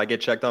 Because I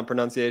get checked on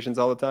pronunciations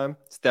all the time.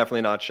 It's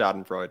definitely not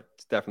Schadenfreude.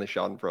 It's definitely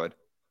Schadenfreude.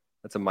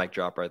 That's a mic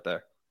drop right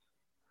there.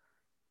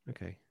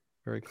 Okay.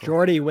 Very cool.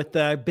 Jordy with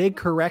the big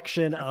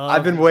correction of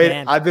I've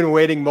been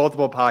waiting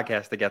multiple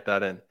podcasts to get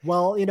that in.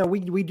 Well,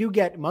 we do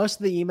get most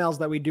of the emails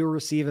that we do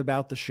receive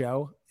about the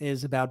show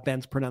is about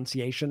Ben's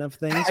pronunciation of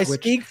things. I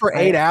speak for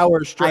 8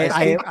 hours straight.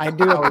 I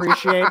do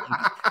appreciate.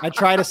 I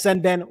try to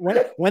send Ben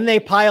when they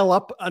pile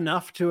up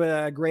enough to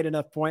a great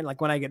enough point.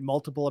 Like when I get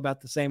multiple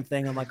about the same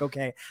thing, I'm like,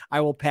 okay,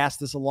 I will pass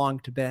this along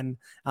to Ben.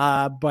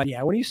 But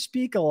yeah, when you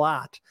speak a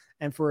lot.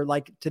 And for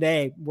like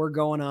today, we're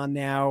going on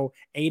now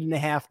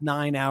 8.5,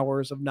 9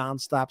 hours of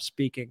nonstop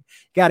speaking.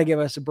 You got to give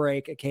us a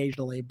break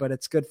occasionally, but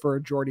it's good for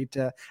Jordy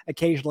to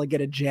occasionally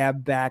get a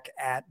jab back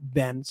at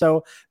Ben.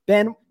 So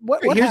Ben,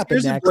 what happened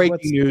here's next? A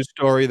breaking news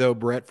story though,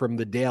 Brett, from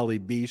the Daily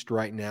Beast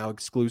right now,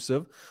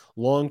 exclusive.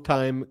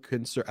 Longtime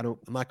I'm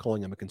not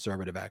calling him a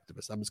conservative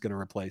activist. I'm just going to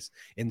replace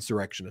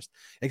insurrectionist.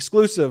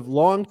 Exclusive,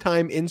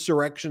 longtime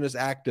insurrectionist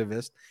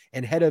activist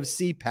and head of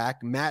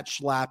CPAC, Matt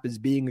Schlapp, is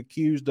being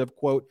accused of,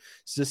 quote,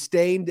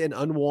 sustained and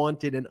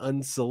unwanted and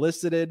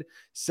unsolicited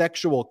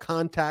sexual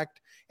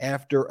contact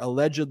after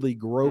allegedly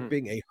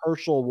groping a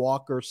Herschel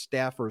Walker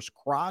staffer's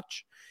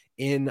crotch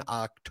in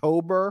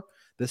October.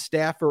 The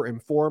staffer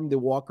informed the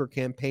Walker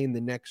campaign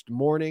the next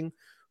morning,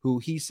 who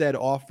he said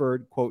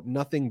offered, quote,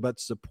 nothing but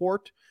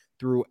support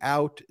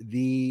throughout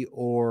the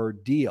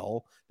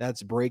ordeal.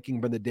 That's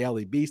breaking from the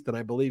Daily Beast. And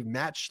I believe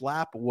Matt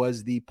Schlapp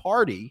was the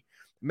party.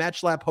 Matt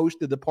Schlapp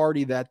hosted the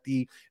party that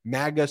the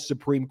MAGA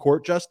Supreme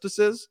Court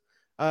justices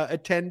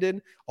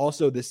attended.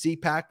 Also, the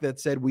CPAC that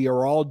said we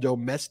are all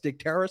domestic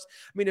terrorists.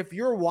 I mean, if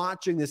you're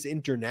watching this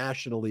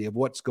internationally of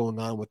what's going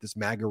on with this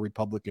MAGA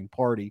Republican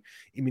Party,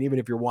 I mean, even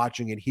if you're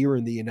watching it here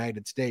in the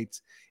United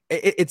States,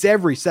 it's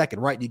every second,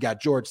 right? You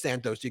got George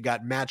Santos, you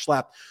got Matt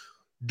Schlapp.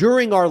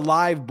 During our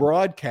live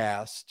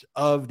broadcast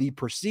of the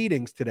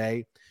proceedings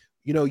today,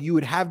 you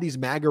would have these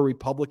MAGA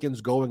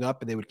Republicans going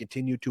up and they would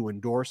continue to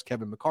endorse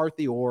Kevin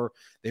McCarthy, or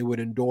they would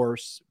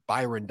endorse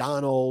Byron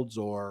Donalds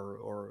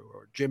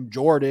or Jim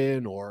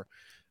Jordan, or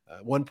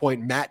at one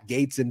point Matt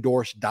Gaetz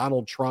endorsed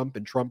Donald Trump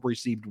and Trump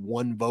received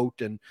 1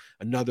 vote and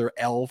another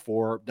L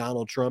for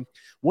Donald Trump.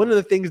 One of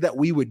the things that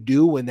we would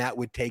do when that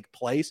would take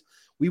place,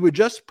 we would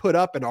just put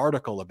up an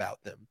article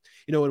about them,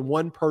 and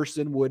one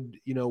person would,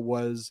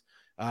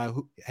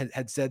 who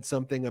had said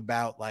something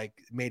about, like,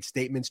 made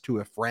statements to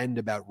a friend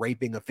about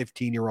raping a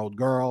 15-year-old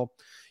girl.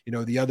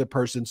 The other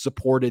person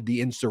supported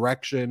the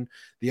insurrection.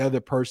 The other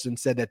person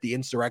said that the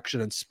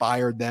insurrection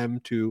inspired them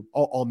to,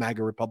 all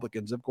MAGA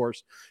Republicans, of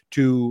course,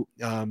 to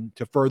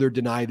further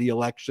deny the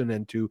election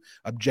and to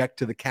object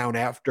to the count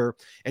after.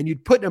 And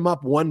you'd put them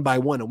up one by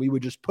one, and we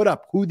would just put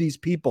up who these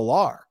people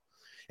are.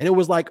 And it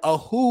was like a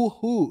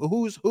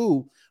who's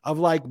who of,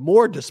 like,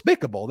 more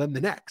despicable than the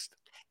next.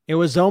 It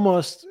was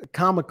almost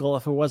comical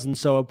if it wasn't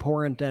so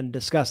abhorrent and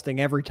disgusting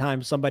every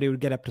time somebody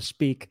would get up to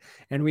speak,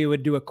 and we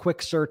would do a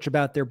quick search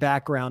about their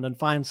background and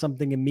find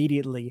something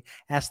immediately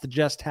as to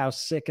just how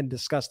sick and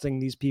disgusting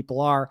these people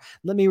are.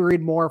 Let me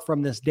read more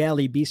from this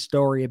Daily Beast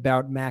story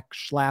about Matt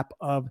Schlapp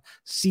of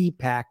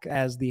CPAC.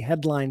 As the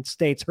headline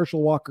states,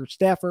 Herschel Walker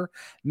staffer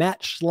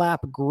Matt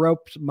Schlapp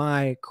groped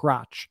my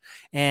crotch.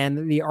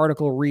 And the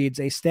article reads,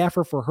 a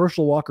staffer for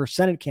Herschel Walker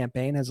Senate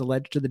campaign has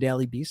alleged to the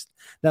Daily Beast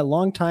that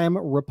longtime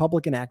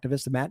Republican activist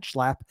Matt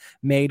Schlapp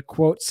made,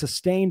 quote,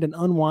 sustained and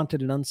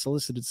unwanted and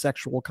unsolicited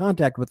sexual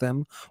contact with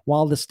him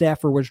while the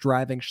staffer was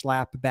driving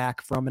Schlapp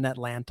back from an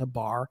Atlanta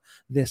bar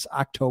this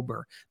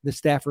October. The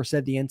staffer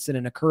said the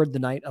incident occurred the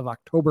night of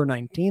October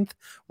 19th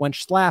when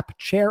Schlapp,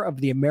 chair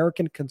of the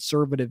American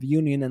Conservative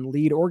Union and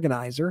lead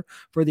organizer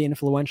for the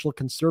influential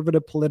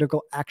Conservative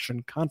Political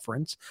Action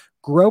Conference,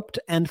 groped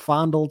and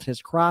fondled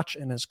his crotch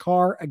in his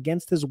car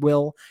against his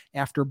will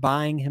after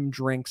buying him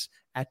drinks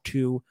at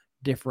 2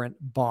 different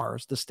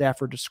bars. The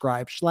staffer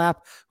described Schlapp,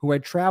 who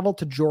had traveled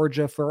to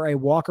Georgia for a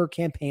Walker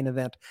campaign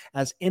event,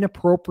 as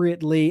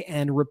inappropriately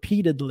and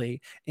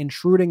repeatedly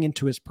intruding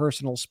into his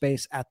personal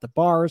space at the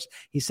bars.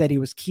 He said he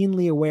was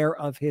keenly aware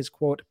of his,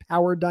 quote,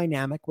 power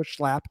dynamic with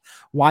Schlapp,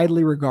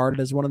 widely regarded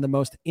as one of the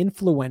most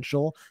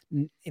influential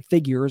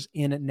figures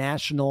in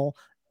national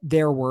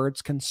their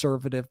words,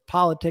 conservative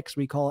politics.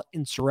 We call it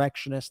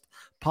insurrectionist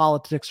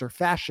politics or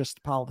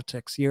fascist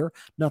politics here.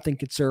 Nothing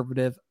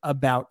conservative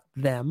about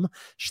them.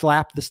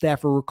 Schlapp, the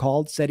staffer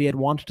recalled, said he had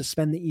wanted to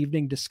spend the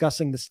evening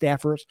discussing the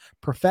staffer's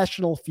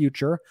professional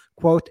future.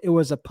 Quote, "It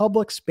was a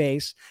public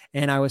space,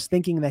 and I was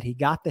thinking that he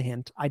got the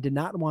hint. I did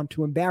not want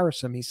to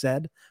embarrass him," he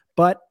said,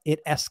 but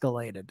it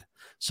escalated.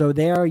 So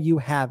there you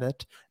have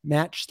it.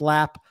 Matt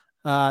Schlapp,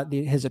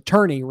 his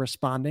attorney,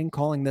 responding,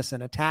 calling this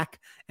an attack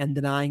and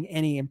denying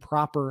any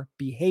improper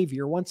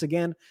behavior. Once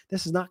again,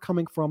 this is not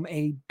coming from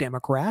a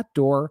Democrat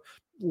or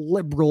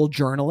liberal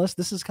journalist.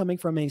 This is coming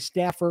from a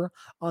staffer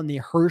on the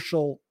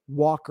Herschel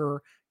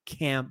Walker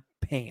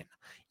campaign.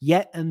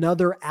 Yet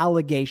another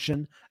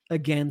allegation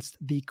against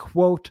the,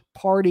 quote,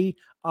 party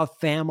of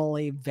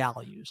family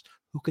values,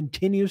 who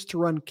continues to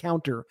run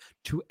counter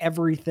to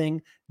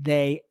everything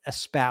they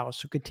espouse,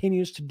 who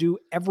continues to do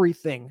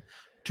everything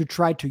to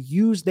try to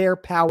use their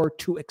power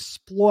to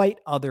exploit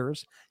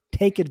others,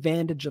 take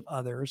advantage of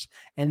others.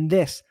 And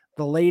this,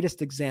 the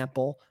latest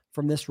example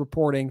from this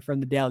reporting from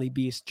the Daily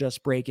Beast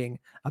just breaking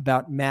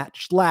about Matt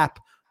Schlapp,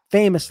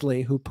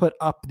 famously, who put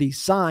up the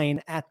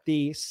sign at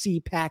the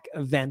CPAC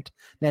event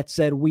that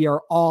said, "We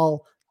are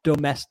all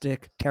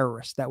domestic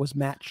terrorists." That was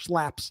Matt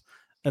Schlapp's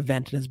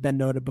event, and has been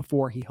noted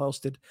before. He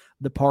hosted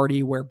the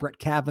party where Brett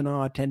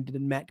Kavanaugh attended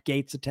and Matt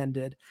Gaetz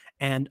attended,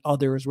 and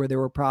others where they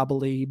were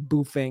probably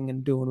boofing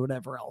and doing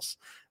whatever else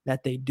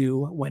that they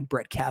do when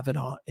Brett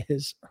Kavanaugh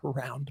is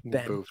around.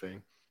 Ben,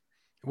 Boofing.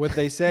 What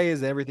they say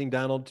is everything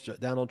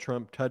Donald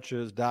Trump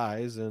touches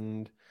dies,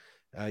 and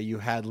you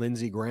had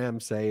Lindsey Graham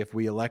say if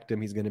we elect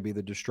him, he's going to be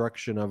the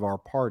destruction of our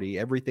party.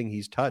 Everything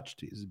he's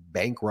touched is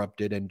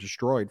bankrupted and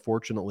destroyed.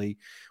 Fortunately,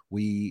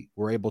 we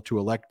were able to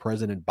elect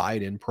President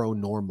Biden,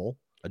 pro-normal,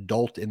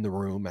 adult in the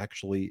room,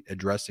 actually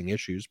addressing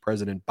issues.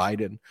 President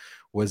Biden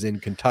was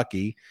in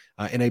Kentucky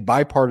in a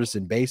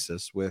bipartisan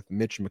basis with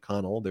Mitch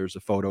McConnell. There's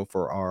a photo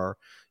for our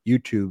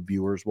YouTube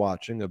viewers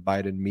watching of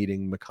Biden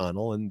meeting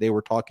McConnell, and they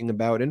were talking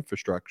about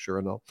infrastructure.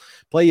 And I'll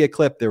play you a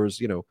clip. There was,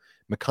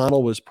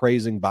 McConnell was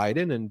praising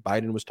Biden, and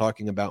Biden was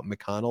talking about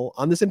McConnell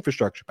on this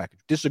infrastructure package.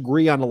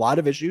 Disagree on a lot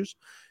of issues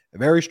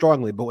very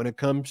strongly, but when it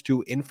comes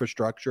to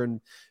infrastructure and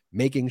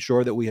making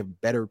sure that we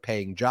have better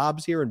paying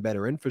jobs here and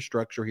better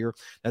infrastructure here,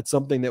 that's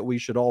something that we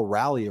should all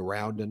rally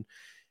around. And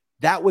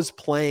that was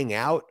playing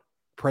out.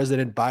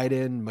 President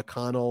Biden,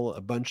 McConnell,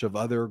 a bunch of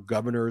other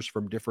governors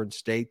from different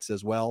states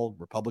as well,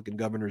 Republican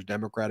governors,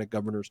 Democratic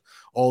governors,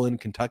 all in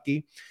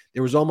Kentucky.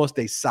 There was almost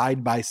a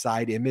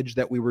side-by-side image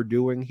that we were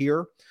doing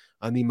here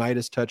on the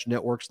Midas Touch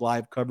Network's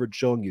live coverage,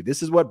 showing you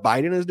this is what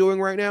Biden is doing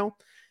right now,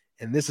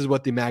 and this is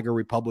what the MAGA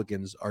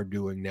Republicans are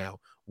doing now.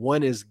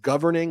 One is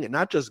governing,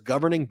 not just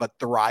governing, but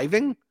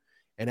thriving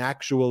and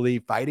actually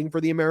fighting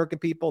for the American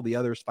people. The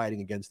other is fighting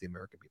against the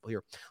American people.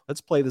 Here,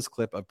 let's play this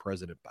clip of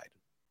President Biden.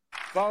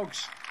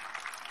 Folks,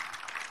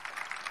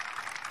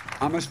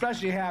 I'm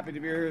especially happy to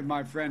be here with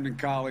my friend and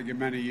colleague in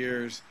many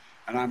years,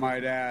 and I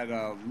might add,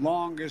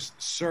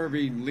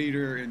 longest-serving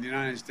leader in the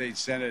United States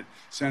Senate,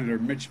 Senator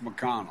Mitch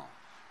McConnell.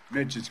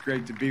 Mitch, it's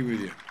great to be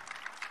with you.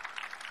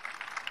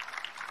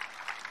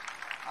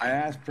 I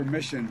asked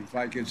permission if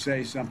I could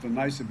say something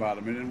nice about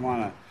him. I didn't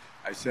want to.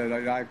 I said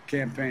I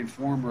campaigned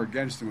for him or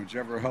against him,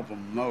 whichever helped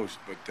him most.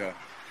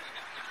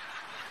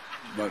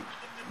 But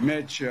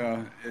Mitch, it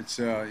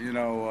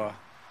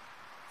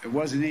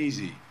wasn't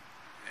easy,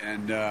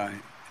 and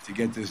to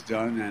get this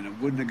done, and it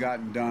wouldn't have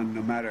gotten done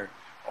no matter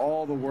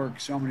all the work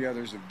so many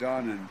others have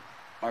done, and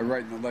by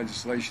writing the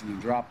legislation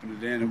and dropping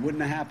it in, it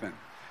wouldn't have happened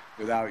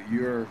without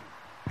your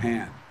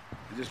hand.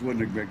 It just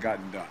wouldn't have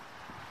gotten done,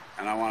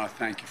 and I want to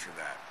thank you for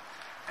that.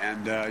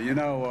 And,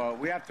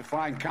 we have to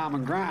find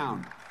common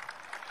ground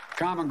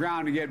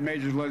to get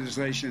major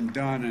legislation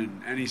done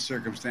in any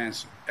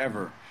circumstance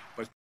ever.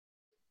 But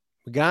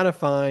we got to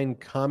find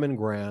common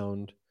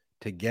ground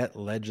to get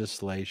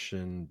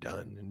legislation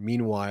done. And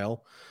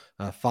meanwhile,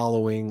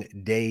 following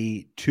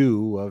day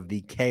 2 of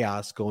the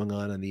chaos going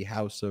on in the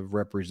House of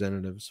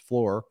Representatives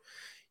floor,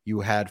 you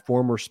had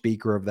former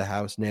Speaker of the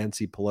House,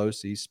 Nancy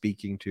Pelosi,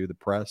 speaking to the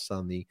press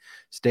on the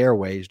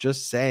stairways,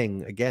 just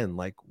saying, again,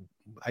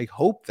 I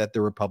hope that the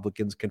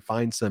Republicans can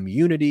find some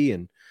unity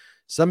and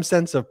some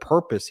sense of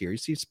purpose here. You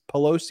see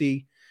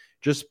Pelosi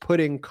just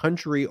putting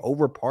country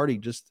over party.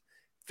 Just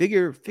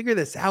figure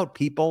this out,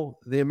 people.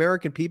 The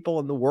American people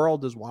and the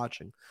world is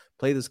watching.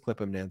 Play this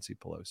clip of Nancy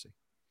Pelosi.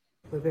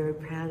 We're very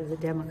proud of the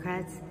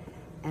Democrats,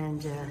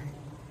 and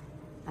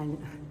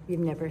you've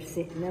never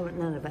seen,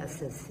 none of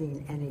us have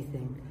seen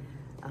anything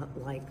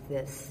like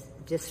this.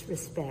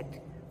 Disrespect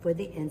for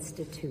the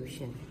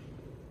institution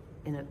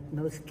in a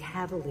most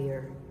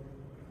cavalier,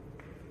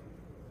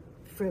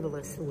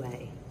 frivolous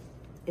way.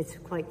 It's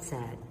quite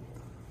sad.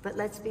 But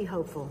let's be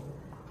hopeful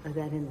that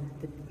in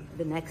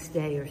the next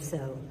day or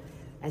so,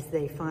 as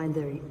they find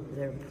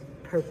their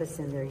purpose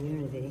and their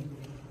unity,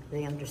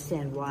 they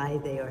understand why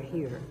they are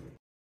here.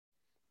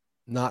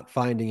 Not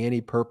finding any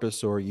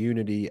purpose or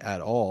unity at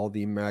all,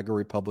 the MAGA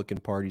Republican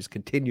parties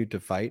continued to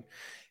fight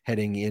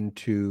heading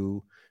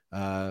into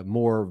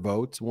more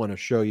votes. Want to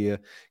show you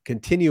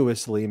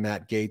continuously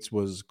Matt Gaetz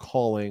was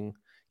calling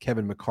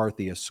Kevin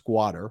McCarthy a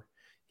squatter.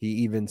 He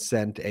even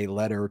sent a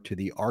letter to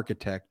the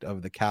architect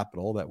of the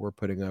Capitol that we're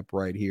putting up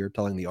right here,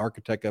 telling the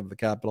architect of the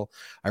Capitol,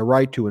 I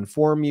write to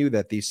inform you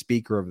that the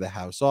Speaker of the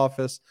House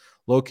office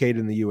located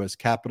in the U.S.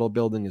 Capitol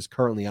building is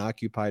currently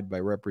occupied by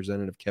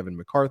Representative Kevin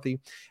McCarthy.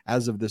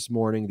 As of this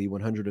morning, the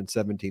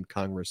 117th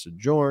Congress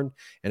adjourned,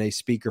 and a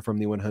Speaker from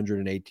the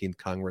 118th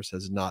Congress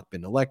has not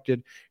been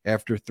elected.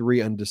 After 3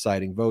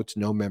 undeciding votes,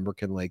 no member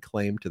can lay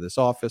claim to this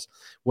office.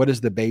 What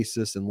is the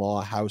basis in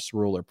law, House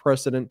rule, or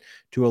precedent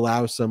to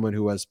allow someone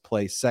who has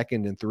placed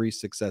second in 3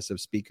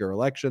 successive Speaker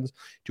elections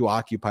to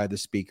occupy the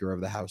Speaker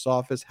of the House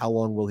office? How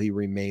long will he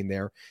remain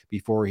there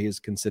before he is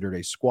considered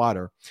a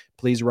squatter?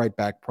 Please write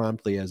back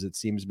promptly, as it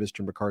seems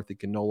Mr. McCarthy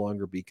can no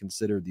longer be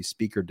considered the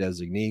Speaker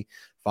designee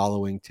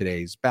following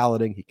today's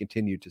balloting. He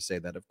continued to say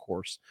that, of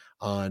course,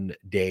 on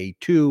day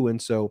 2.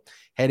 And so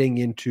heading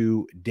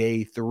into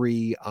day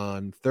 3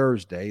 on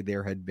Thursday,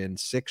 there had been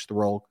 6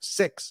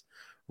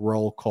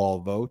 roll call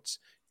votes,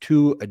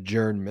 2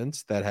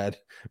 adjournments that had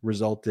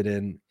resulted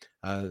in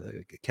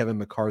Kevin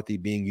McCarthy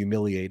being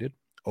humiliated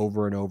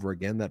over and over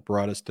again. That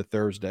brought us to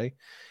Thursday.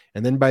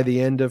 And then by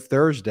the end of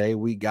Thursday,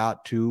 we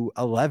got to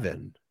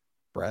 11.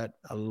 Brett,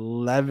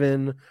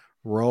 11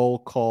 roll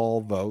call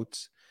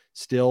votes,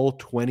 still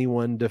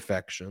 21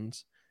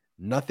 defections.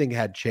 Nothing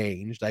had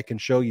changed. I can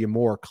show you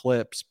more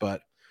clips,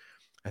 but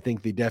I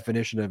think the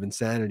definition of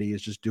insanity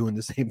is just doing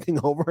the same thing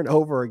over and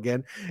over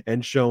again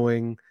and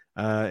showing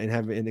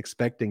and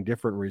expecting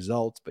different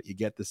results, but you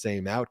get the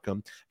same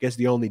outcome. I guess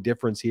the only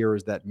difference here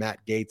is that Matt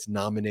Gaetz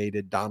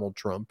nominated Donald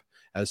Trump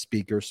as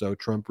Speaker, so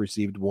Trump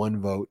received 1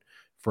 vote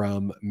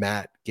from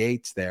Matt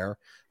Gaetz there.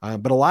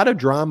 But a lot of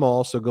drama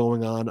also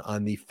going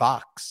on the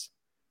Fox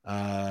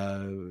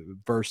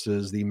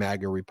versus the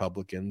MAGA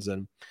Republicans.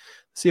 And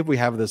see if we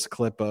have this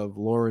clip of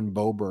Lauren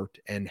Boebert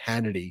and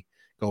Hannity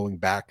going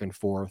back and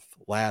forth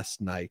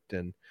last night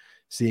and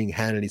seeing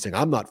Hannity saying,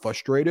 I'm not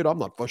frustrated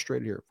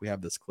here. If we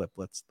have this clip,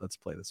 let's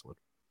play this one.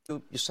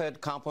 You said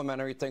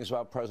complimentary things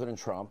about President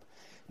Trump.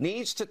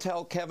 Needs to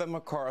tell Kevin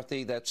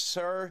McCarthy that,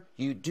 sir,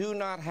 you do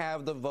not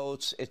have the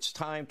votes. It's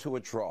time to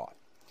withdraw.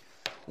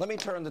 Let me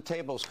turn the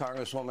tables,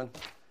 Congresswoman.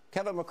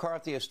 Kevin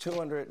McCarthy has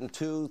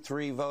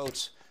 203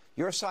 votes.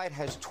 Your side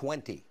has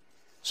 20.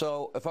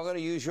 So if I'm going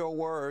to use your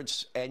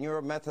words and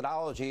your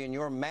methodology and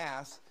your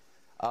math,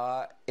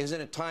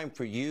 isn't it time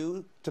for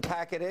you to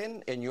pack it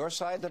in and your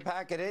side to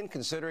pack it in,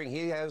 considering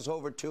he has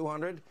over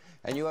 200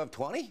 and you have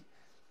 20?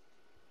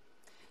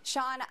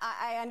 Sean,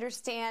 I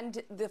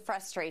understand the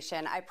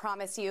frustration. I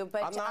promise you,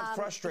 but I'm not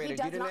frustrated. He You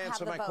does didn't not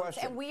answer have the my votes,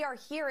 question. and we are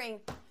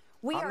hearing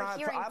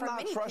from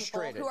many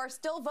people who are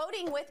still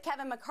voting with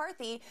Kevin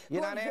McCarthy,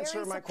 who are very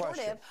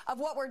supportive of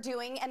what we're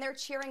doing, and they're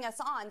cheering us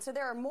on. So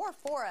there are more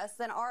for us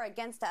than are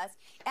against us,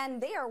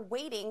 and they are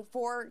waiting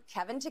for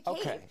Kevin to cave.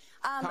 Okay.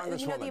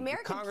 The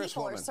American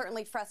people are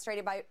certainly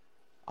frustrated by.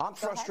 I'm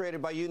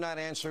frustrated by you not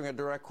answering a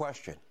direct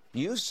question.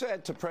 You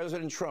said to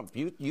President Trump,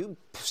 you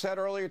said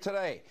earlier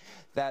today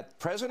that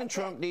President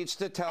Trump needs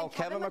to tell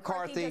Kevin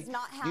McCarthy,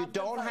 you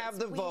don't have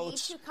the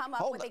votes. We need to come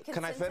up with a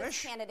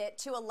consensus candidate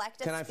to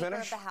elect a Speaker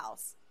of the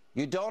House.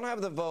 You don't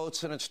have the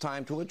votes, and it's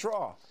time to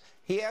withdraw.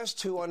 He has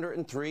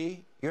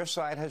 203. Your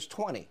side has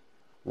 20.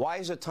 Why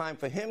is it time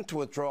for him to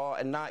withdraw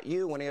and not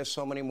you when he has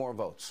so many more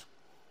votes?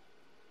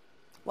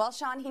 Well,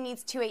 Sean, he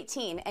needs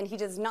 218, and he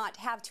does not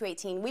have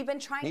 218. We've been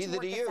trying to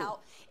work this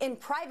out in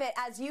private,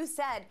 as you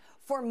said,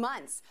 for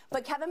months.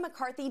 But Kevin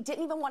McCarthy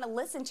didn't even want to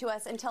listen to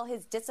us until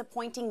his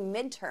disappointing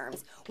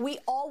midterms. We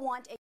all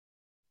want a...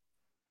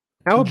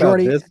 How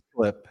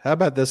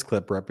about this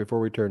clip, right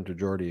before we turn to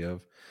Jordy, of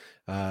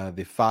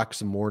the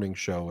Fox Morning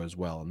Show as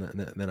well,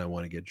 and then I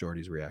want to get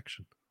Jordy's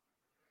reaction.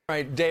 All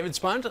right, David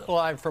Spunt,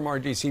 live from our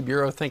D.C.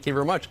 bureau. Thank you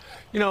very much.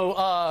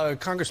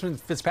 Congressman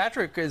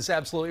Fitzpatrick is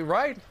absolutely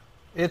right.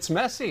 It's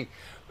messy.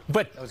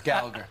 But that was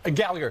Gallagher.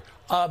 Gallagher.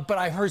 But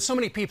I've heard so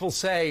many people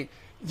say,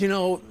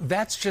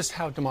 that's just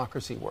how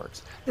democracy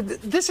works.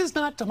 This is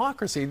not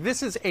democracy.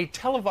 This is a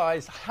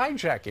televised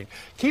hijacking.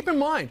 Keep in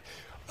mind,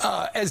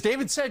 as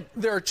David said,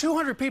 there are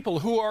 200 people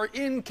who are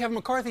in Kevin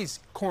McCarthy's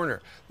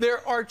corner.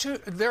 There are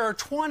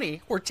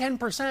 20 or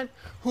 10%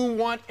 who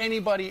want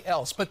anybody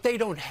else, but they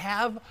don't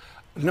have.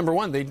 Number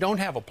one, they don't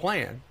have a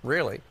plan,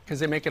 really, because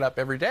they make it up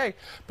every day,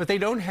 but they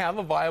don't have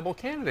a viable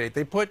candidate.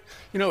 They put,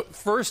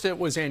 first it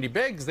was Andy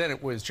Biggs, then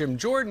it was Jim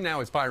Jordan, now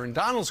it's Byron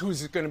Donalds,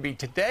 who's it going to be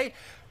today.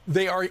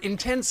 They are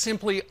intent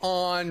simply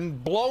on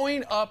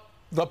blowing up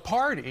the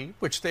party,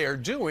 which they are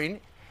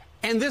doing,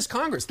 and this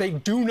Congress. They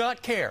do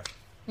not care.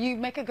 You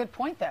make a good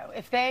point, though.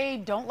 If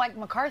they don't like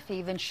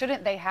McCarthy, then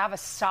shouldn't they have a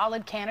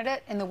solid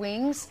candidate in the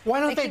wings? Why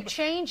don't they keep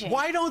changing?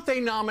 Why don't they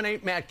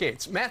nominate Matt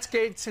Gaetz? Matt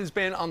Gaetz has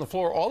been on the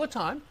floor all the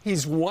time.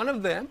 He's one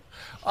of them.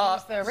 He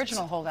was the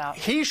original holdout.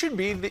 He should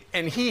be,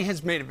 and he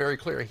has made it very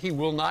clear, he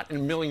will not in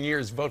a million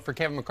years vote for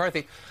Kevin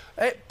McCarthy.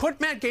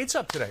 Put Matt Gaetz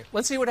up today.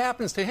 Let's see what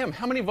happens to him.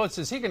 How many votes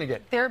is he going to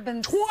get? There have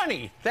been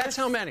 20. That's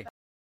how many.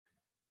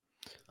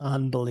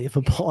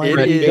 Unbelievable.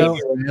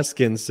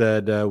 Raskin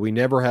said, we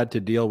never had to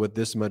deal with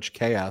this much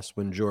chaos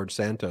when George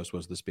Santos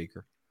was the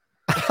speaker.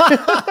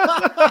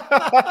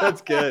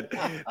 That's good.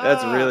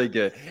 That's really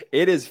good.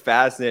 It is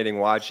fascinating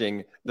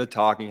watching the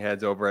talking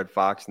heads over at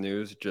Fox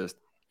News just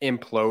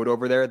implode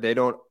over there. They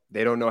don't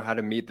know how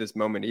to meet this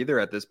moment either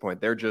at this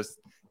point.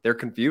 They're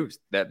confused.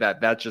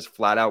 That's just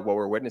flat out what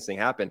we're witnessing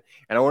happen.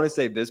 And I want to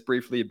say this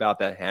briefly about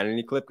that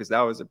Hannity clip, because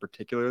that was a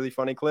particularly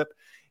funny clip,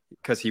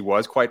 because he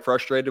was quite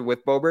frustrated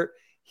with Boebert.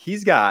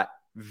 He's got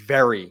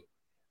very,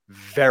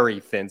 very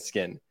thin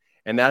skin.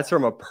 And that's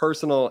from a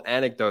personal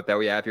anecdote that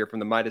we have here from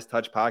the Midas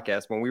Touch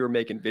podcast. When we were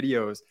making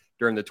videos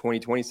during the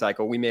 2020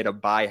 cycle, we made a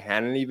buy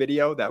Hannity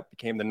video that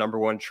became the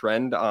 #1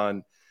 trend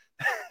on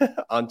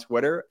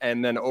Twitter.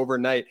 And then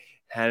overnight,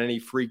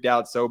 Hannity freaked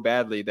out so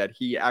badly that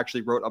he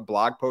actually wrote a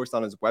blog post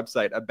on his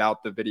website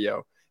about the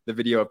video. The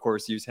video, of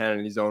course, used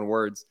Hannity's own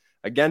words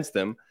against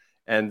him.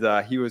 And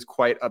he was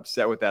quite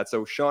upset with that.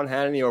 So Sean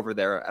Hannity over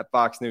there at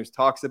Fox News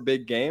talks a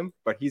big game,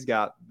 but he's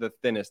got the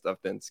thinnest of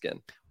thin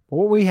skin.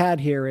 What we had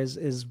here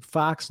is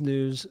Fox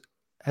News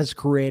has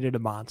created a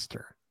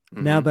monster.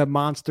 Mm-hmm. Now that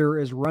monster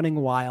is running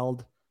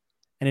wild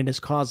and it is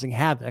causing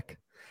havoc,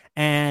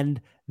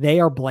 and they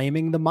are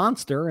blaming the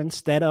monster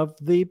instead of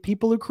the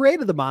people who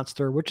created the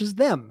monster, which is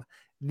them.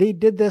 They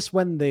did this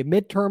when the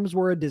midterms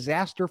were a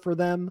disaster for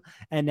them,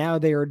 and now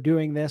they are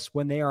doing this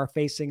when they are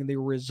facing the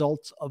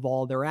results of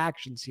all their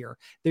actions here.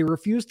 They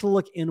refuse to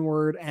look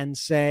inward and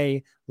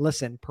say,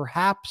 listen,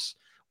 perhaps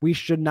we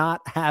should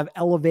not have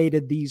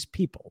elevated these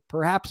people.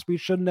 Perhaps we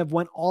shouldn't have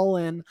went all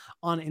in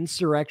on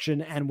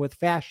insurrection and with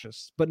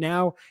fascists. But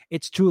now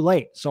it's too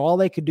late. So all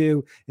they could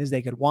do is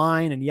they could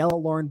whine and yell at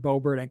Lauren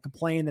Boebert and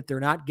complain that they're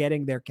not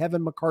getting their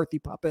Kevin McCarthy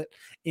puppet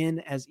in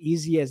as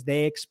easy as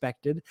they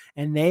expected.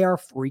 And they are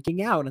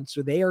freaking out. And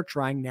so they are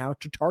trying now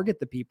to target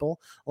the people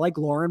like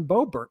Lauren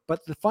Boebert.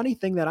 But the funny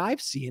thing that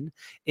I've seen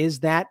is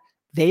that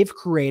they've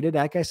created,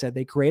 like I said,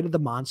 they created the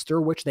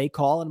monster, which they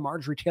call, and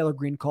Marjorie Taylor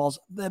Greene calls,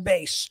 the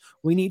base.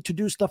 We need to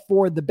do stuff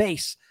for the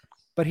base.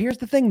 But here's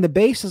the thing. The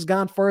base has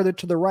gone further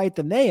to the right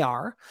than they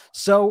are.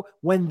 So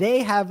when they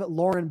have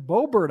Lauren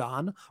Boebert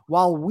on,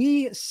 while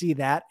we see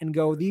that and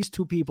go, these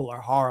two people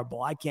are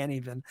horrible. I can't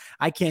even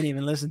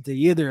listen to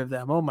either of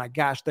them. Oh my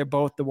gosh, they're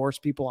both the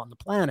worst people on the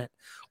planet.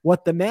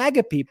 What the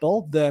MAGA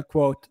people, the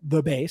quote,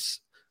 the base,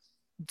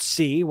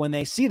 see when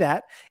they see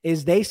that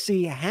is they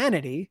see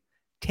Hannity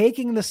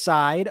taking the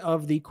side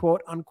of the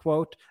quote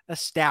unquote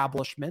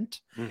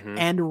establishment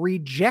and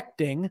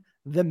rejecting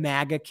the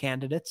MAGA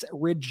candidates,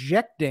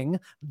 rejecting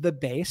the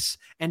base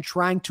and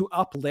trying to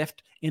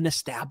uplift an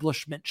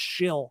establishment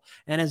shill.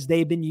 And as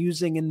they've been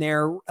using in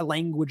their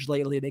language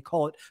lately, they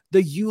call it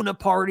the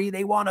uniparty.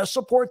 They want to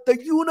support the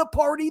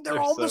uniparty. They're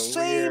all so the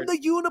same, weird. The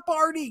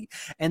uniparty.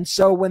 And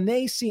so when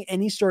they see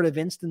any sort of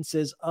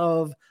instances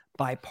of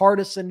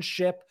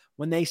bipartisanship,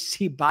 when they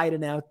see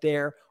Biden out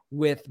there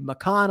with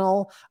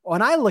McConnell,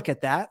 when I look at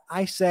that,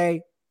 I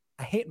say,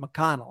 I hate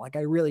McConnell. Like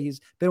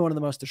he's been one of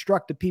the most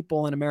destructive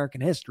people in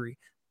American history.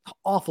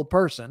 Awful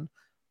person.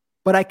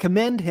 But I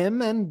commend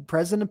him and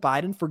President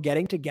Biden for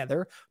getting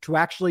together to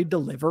actually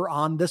deliver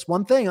on this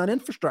one thing, on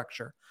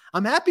infrastructure.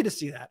 I'm happy to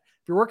see that.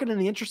 If you're working in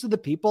the interest of the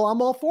people,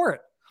 I'm all for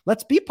it.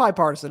 Let's be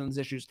bipartisan on these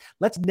issues.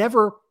 Let's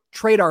never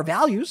trade our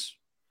values.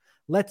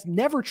 Let's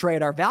never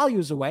trade our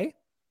values away.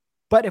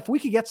 But if we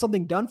could get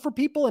something done for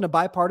people in a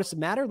bipartisan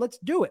matter, let's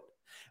do it.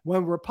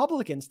 When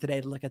Republicans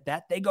today look at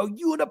that, they go,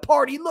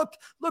 uniparty, look,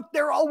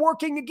 they're all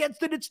working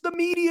against it. It's the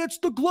media, it's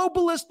the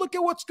globalists. Look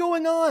at what's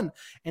going on.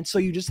 And so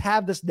you just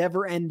have this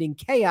never-ending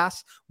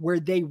chaos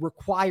where they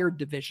require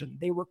division.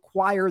 They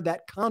require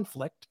that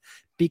conflict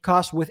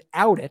because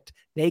without it,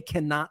 they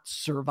cannot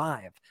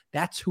survive.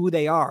 That's who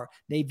they are.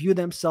 They view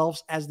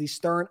themselves as the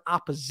stern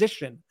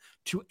opposition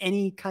to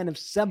any kind of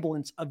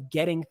semblance of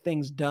getting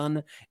things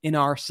done in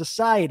our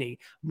society.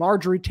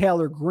 Marjorie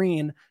Taylor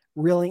Greene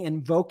really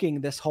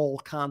invoking this whole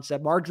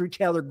concept. Marjorie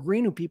Taylor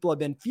Greene, who people have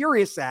been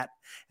furious at.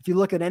 If you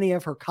look at any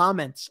of her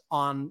comments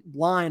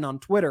online on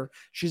Twitter,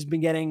 she's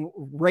been getting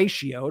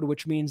ratioed,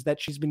 which means that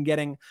she's been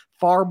getting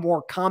far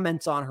more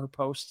comments on her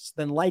posts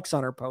than likes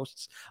on her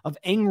posts of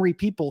angry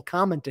people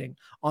commenting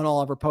on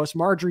all of her posts.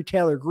 Marjorie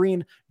Taylor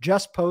Greene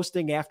just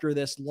posting after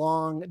this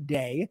long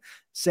day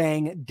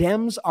saying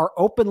Dems are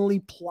openly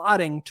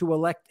plotting to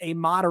elect a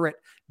moderate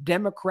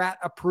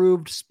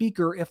Democrat-approved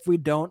speaker if we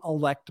don't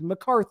elect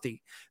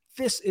McCarthy.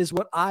 This is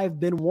what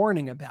I've been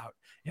warning about.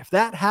 If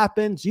that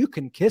happens, you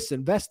can kiss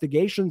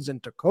investigations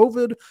into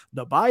COVID,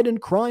 the Biden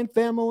crime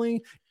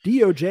family,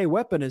 DOJ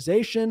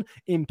weaponization,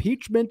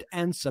 impeachment,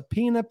 and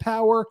subpoena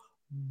power.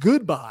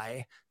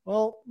 Goodbye.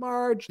 Well,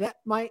 Marge, that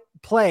might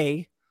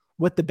play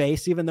with the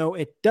base, even though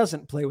it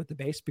doesn't play with the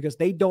base because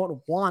they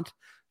don't want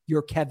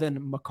your Kevin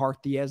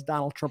McCarthy, as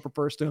Donald Trump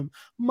refers to him.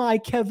 My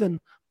Kevin,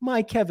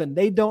 my Kevin.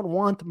 They don't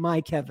want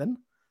my Kevin.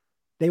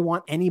 They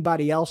want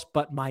anybody else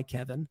but my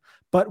Kevin.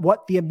 But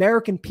what the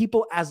American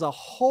people as a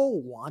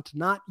whole want,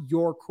 not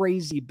your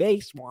crazy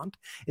base want,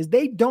 is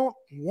they don't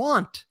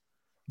want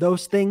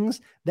those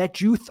things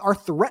that you are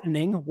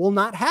threatening will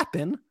not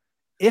happen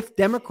if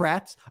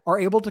Democrats are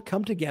able to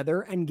come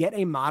together and get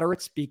a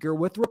moderate speaker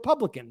with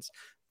Republicans.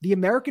 The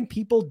American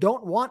people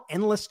don't want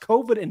endless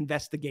COVID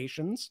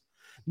investigations,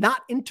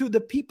 not into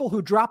the people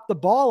who dropped the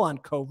ball on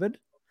COVID,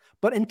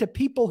 but into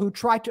people who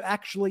try to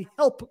actually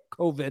help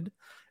COVID,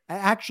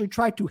 actually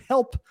try to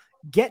help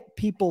get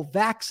people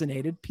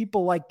vaccinated,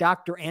 people like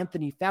Dr.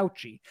 Anthony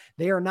Fauci.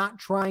 They are not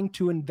trying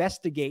to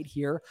investigate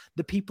here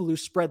the people who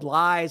spread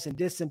lies and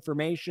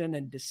disinformation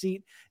and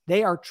deceit.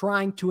 They are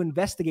trying to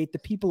investigate the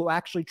people who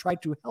actually try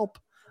to help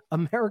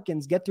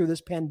Americans get through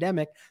this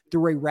pandemic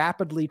through a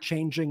rapidly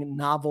changing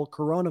novel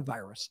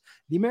coronavirus.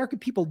 The American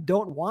people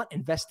don't want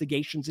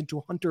investigations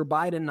into Hunter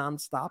Biden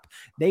nonstop.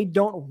 They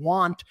don't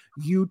want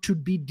you to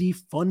be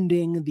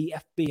defunding the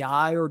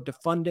FBI or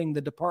defunding the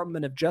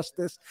Department of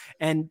Justice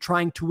and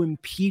trying to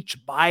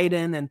impeach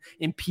Biden and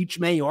impeach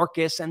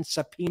Mayorkas and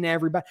subpoena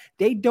everybody.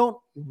 They don't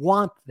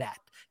want that.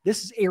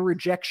 This is a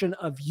rejection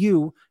of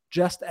you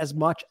just as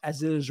much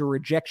as it is a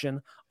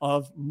rejection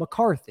of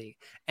McCarthy.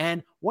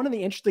 And one of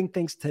the interesting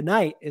things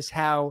tonight is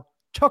how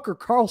Tucker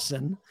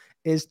Carlson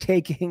is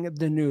taking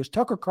the news.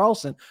 Tucker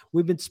Carlson,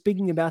 we've been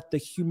speaking about the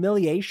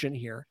humiliation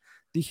here,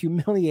 the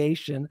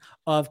humiliation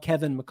of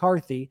Kevin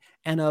McCarthy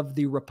and of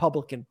the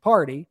Republican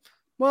Party.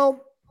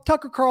 Well,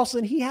 Tucker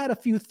Carlson, he had a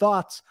few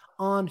thoughts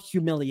on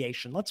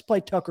humiliation. Let's play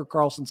Tucker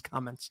Carlson's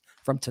comments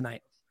from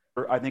tonight.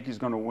 I think he's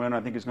going to win.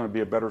 I think he's going to be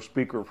a better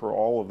speaker for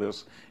all of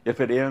this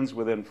if it ends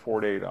within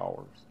 4 to 8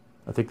 hours.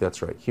 I think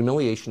that's right.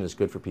 Humiliation is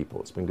good for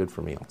people. It's been good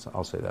for me.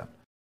 I'll say that.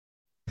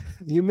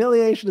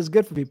 Humiliation is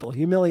good for people.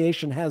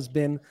 Humiliation has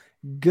been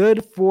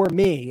good for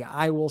me.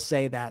 I will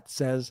say that,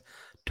 says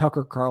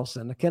Tucker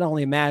Carlson. I can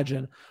only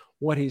imagine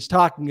what he's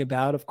talking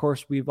about. Of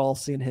course, we've all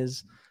seen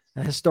his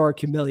historic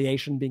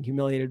humiliation, being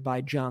humiliated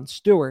by Jon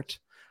Stewart.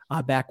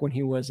 Back when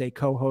he was a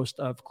co-host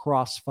of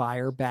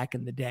Crossfire back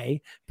in the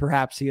day.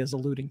 Perhaps he is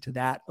alluding to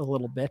that a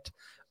little bit.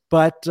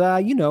 But,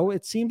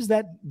 it seems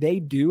that they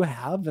do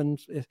have,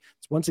 and it's,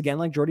 once again,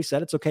 like Jordy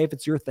said, it's okay if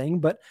it's your thing,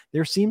 but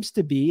there seems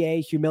to be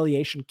a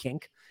humiliation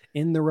kink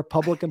in the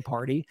Republican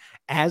Party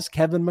as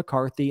Kevin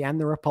McCarthy and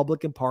the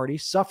Republican Party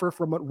suffer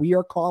from what we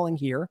are calling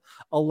here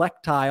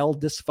electile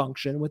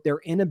dysfunction with their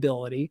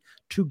inability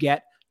to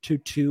get to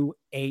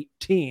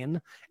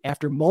 218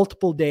 after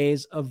multiple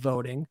days of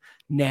voting.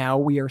 Now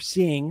we are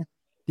seeing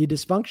the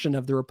dysfunction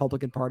of the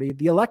Republican Party,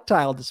 the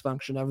electile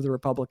dysfunction of the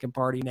Republican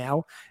Party.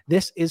 Now,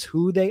 this is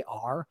who they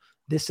are.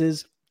 This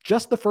is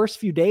just the first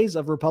few days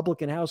of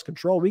Republican House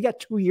control. We got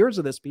 2 years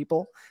of this,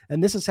 people,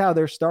 and this is how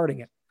they're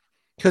starting it.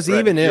 Because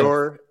even if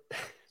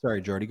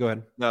sorry, Jordy, go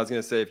ahead. No, I was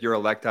going to say, if your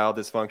electile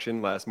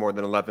dysfunction lasts more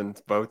than 11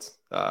 votes,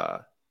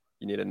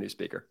 you need a new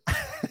speaker.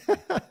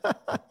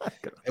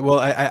 Well,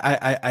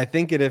 I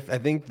think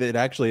that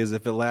actually is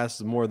if it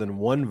lasts more than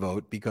one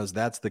vote, because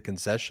that's the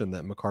concession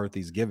that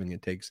McCarthy's giving.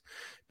 It takes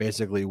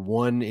basically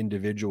one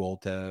individual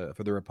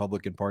for the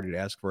Republican Party to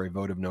ask for a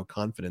vote of no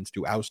confidence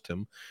to oust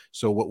him.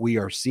 So what we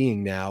are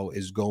seeing now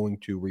is going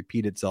to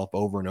repeat itself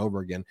over and over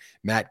again.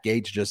 Matt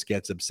Gaetz just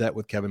gets upset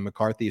with Kevin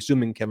McCarthy,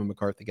 assuming Kevin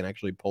McCarthy can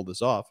actually pull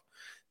this off.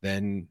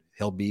 Then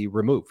he'll be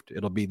removed.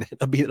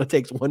 It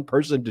takes one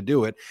person to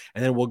do it.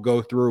 And then we'll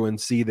go through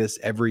and see this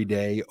every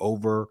day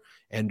over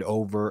and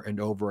over and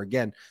over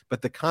again.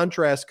 But the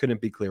contrast couldn't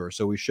be clearer.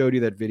 So we showed you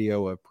that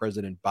video of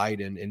President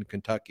Biden in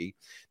Kentucky.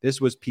 This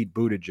was Pete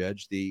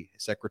Buttigieg, the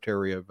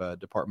Secretary of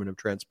Department of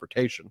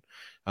Transportation.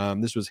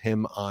 This was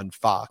him on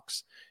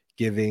Fox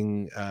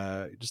giving,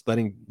 just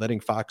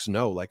letting Fox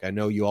know, like, I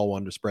know you all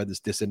wanted to spread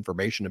this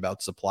disinformation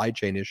about supply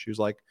chain issues.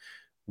 Like,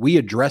 we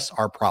address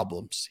our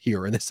problems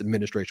here in this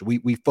administration.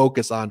 We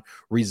focus on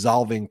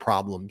resolving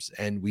problems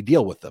and we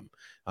deal with them.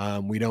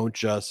 We don't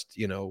just,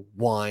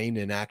 whine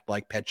and act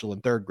like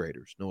petulant third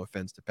graders. No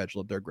offense to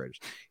petulant third graders.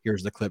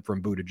 Here's the clip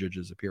from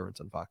Buttigieg's appearance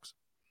on Fox.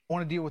 I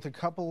want to deal with a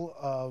couple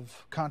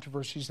of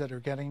controversies that are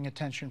getting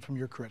attention from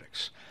your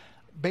critics.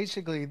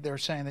 Basically, they're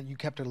saying that you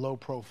kept a low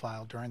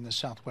profile during the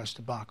Southwest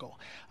debacle.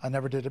 I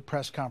never did a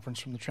press conference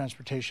from the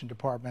Transportation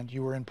Department.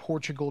 You were in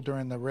Portugal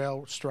during the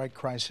rail strike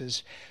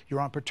crisis.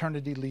 You're on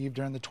paternity leave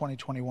during the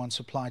 2021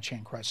 supply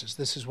chain crisis.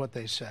 This is what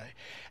they say.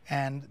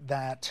 And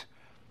that,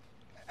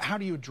 how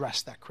do you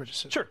address that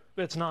criticism? Sure,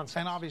 it's nonsense.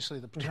 And obviously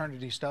the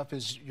paternity stuff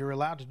is you're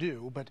allowed to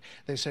do, but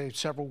they say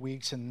several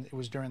weeks and it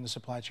was during the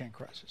supply chain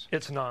crisis.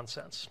 It's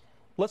nonsense.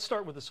 Let's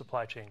start with the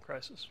supply chain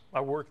crisis.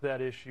 I worked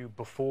that issue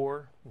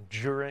before,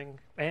 during,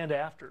 and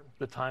after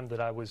the time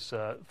that I was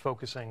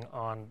focusing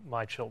on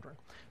my children,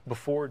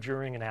 before,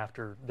 during, and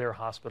after their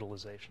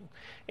hospitalization.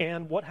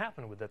 And what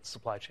happened with that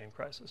supply chain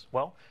crisis?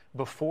 Well,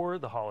 before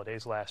the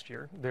holidays last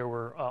year, there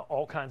were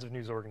all kinds of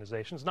news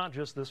organizations, not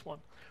just this one,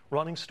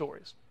 running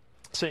stories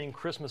saying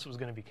Christmas was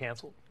going to be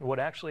canceled. And what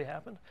actually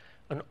happened?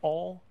 An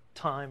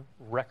all-time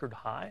record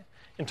high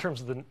in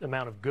terms of the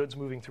amount of goods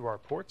moving through our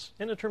ports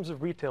and in terms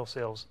of retail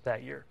sales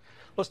that year.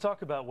 Let's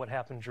talk about what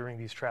happened during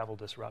these travel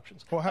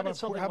disruptions. Well, how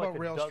about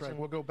rail strike?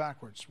 We'll go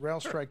backwards. Rail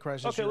strike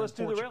crisis. Okay, let's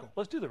do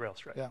the rail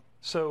strike. Yeah.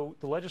 So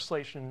the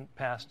legislation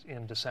passed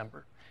in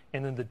December.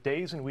 And in the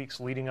days and weeks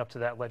leading up to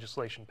that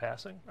legislation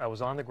passing, I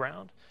was on the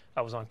ground.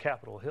 I was on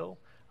Capitol Hill.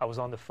 I was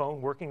on the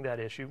phone working that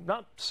issue,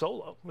 not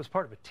solo, I was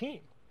part of a team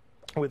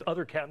with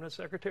other cabinet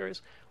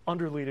secretaries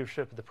under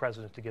leadership of the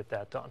president to get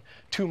that done.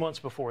 2 months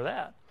before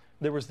that,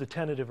 there was the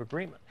tentative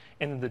agreement.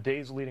 And in the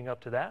days leading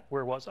up to that,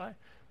 where was I?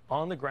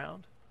 On the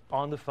ground,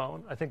 on the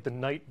phone. I think the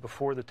night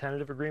before the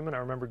tentative agreement, I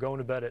remember going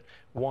to bed at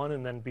 1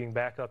 and then being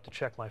back up to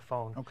check my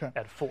phone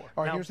at 4. All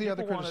right, now, here's the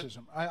other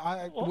criticism.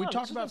 We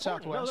talked about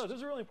Southwest. No, this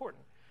is really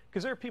important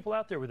because there are people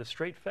out there with a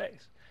straight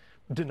face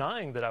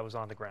denying that I was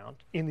on the ground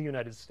in the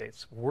United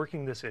States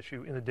working this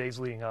issue in the days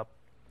leading up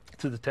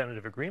to the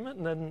tentative agreement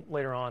and then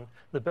later on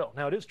the bill.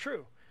 Now, it is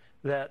true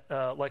that,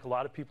 like a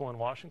lot of people in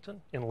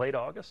Washington, in late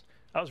August,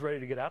 I was ready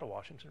to get out of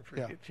Washington for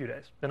a few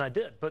days, and I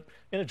did. But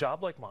in a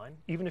job like mine,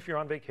 even if you're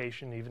on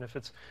vacation, even if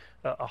it's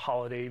a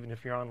holiday, even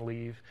if you're on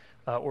leave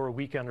or a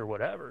weekend or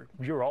whatever,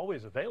 you're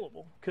always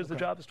available because the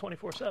job is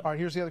 24/7. All right,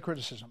 here's the other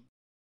criticism.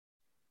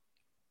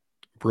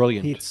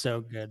 Brilliant. He's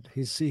so good.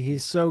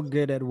 He's so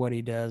good at what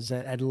he does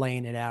at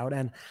laying it out.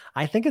 And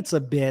I think it's a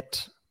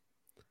bit,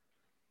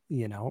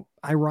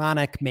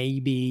 ironic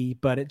maybe,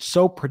 but it's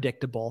so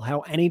predictable how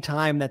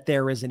anytime that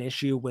there is an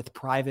issue with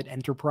private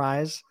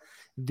enterprise,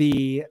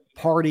 the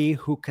party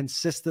who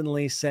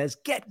consistently says,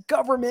 get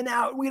government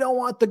out. We don't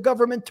want the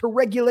government to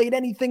regulate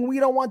anything. We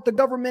don't want the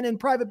government and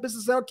private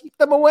business out. Keep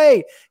them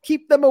away.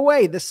 Keep them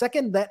away. The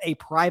second that a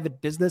private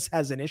business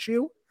has an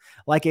issue,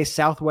 like a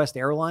Southwest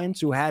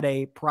Airlines who had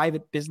a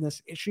private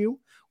business issue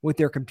with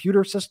their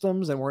computer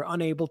systems and were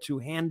unable to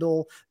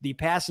handle the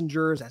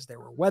passengers as there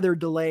were weather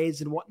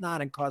delays and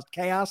whatnot and caused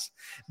chaos.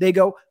 They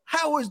go,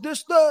 how is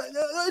this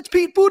it's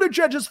Pete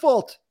Buttigieg's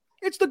fault.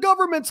 It's the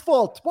government's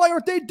fault. Why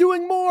aren't they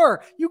doing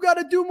more? You got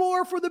to do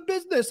more for the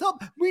business.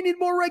 Help. We need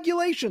more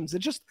regulations.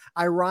 It's just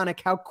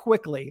ironic how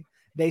quickly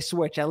they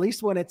switch. At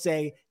least when it's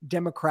a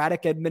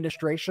Democratic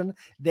administration,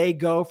 they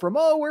go from,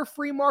 we're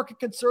free market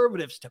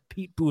conservatives to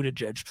Pete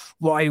Buttigieg.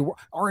 Why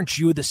aren't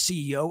you the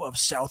CEO of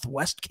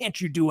Southwest?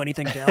 Can't you do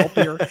anything to help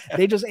here?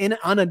 They just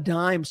on a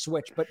dime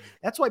switch. But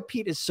that's why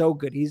Pete is so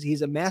good.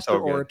 He's a master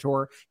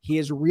orator. He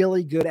is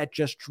really good at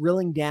just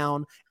drilling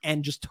down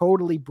and just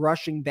totally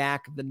brushing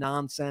back the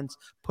nonsense,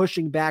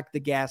 pushing back the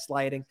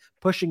gaslighting,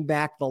 pushing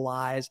back the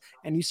lies.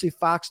 And you see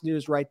Fox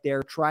News right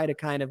there try to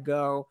kind of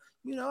go,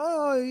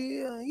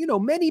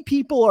 many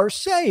people are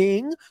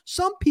saying,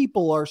 some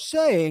people are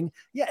saying,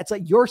 it's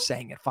like you're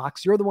saying it,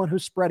 Fox. You're the one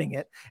who's spreading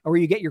it. Or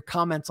you get your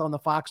comments on the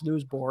Fox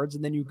News boards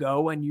and then you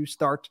go and you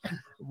start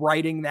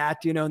writing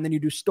that, and then you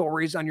do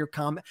stories on your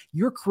comment.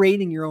 You're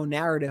creating your own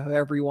narrative,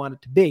 however you want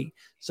it to be.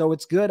 So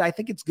it's good. I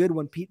think it's good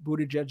when Pete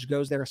Buttigieg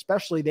goes there,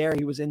 especially there.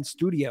 He was in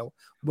studio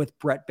with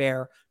Brett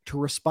Baer to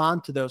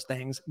respond to those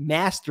things,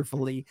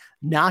 masterfully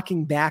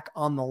knocking back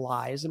on the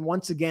lies. And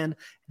once again,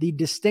 the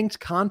distinct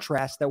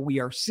contrast that we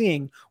are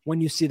seeing when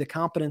you see the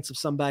competence of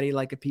somebody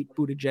like a Pete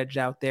Buttigieg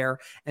out there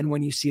and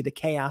when you see the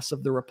chaos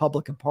of the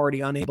Republican Party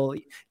unable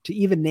to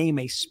even name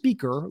a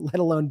speaker, let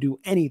alone do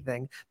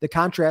anything. The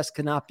contrast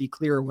cannot be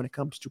clearer when it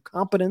comes to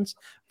competence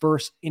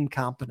versus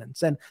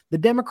incompetence. And the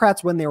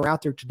Democrats, when they were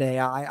out there today,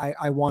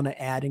 I want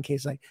to add, in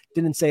case I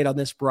didn't say it on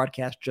this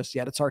broadcast just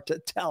yet, it's hard to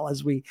tell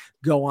as we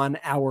go on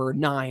hour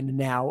 9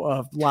 now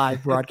of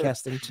live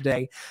broadcasting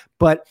today.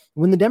 But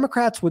when the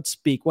Democrats would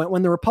speak,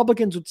 when the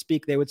Republicans would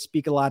speak, they would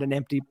speak a lot in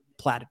empty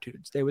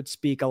platitudes. They would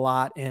speak a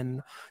lot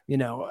in,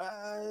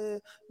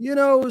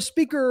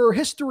 speaker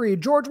history,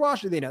 George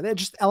Washington, they're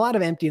just a lot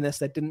of emptiness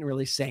that didn't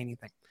really say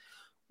anything.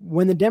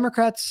 When the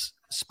Democrats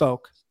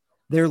spoke,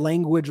 their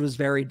language was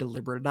very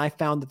deliberate. And I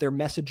found that their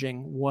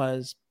messaging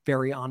was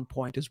very on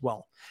point as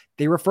well.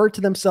 They referred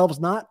to themselves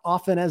not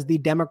often as the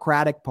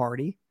Democratic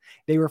Party.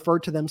 They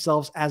referred to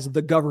themselves as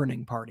the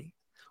governing party,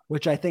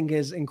 which I think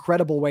is an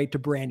incredible way to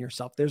brand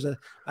yourself. There's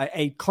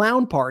a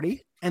clown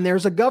party and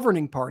there's a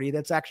governing party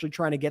that's actually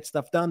trying to get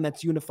stuff done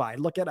that's unified.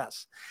 Look at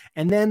us.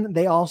 And then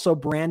they also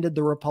branded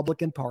the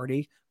Republican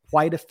Party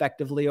quite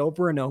effectively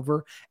over and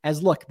over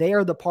as, look, they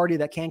are the party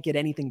that can't get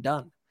anything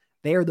done.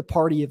 They are the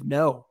party of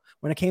no.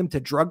 When it came to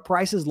drug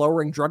prices,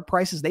 lowering drug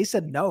prices, they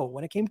said no.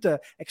 When it came to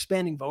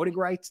expanding voting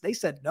rights, they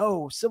said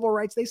no. Civil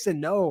rights, they said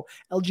no.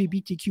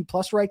 LGBTQ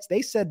plus rights,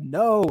 they said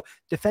no.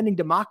 Defending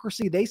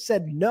democracy, they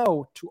said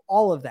no to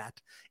all of that.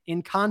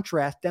 In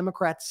contrast,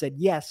 Democrats said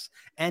yes,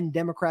 and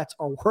Democrats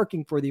are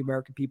working for the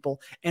American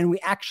people, and we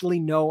actually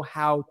know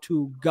how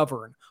to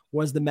govern,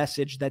 was the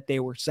message that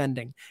they were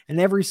sending. And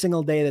every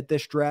single day that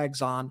this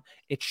drags on,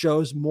 it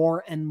shows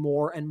more and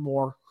more and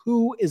more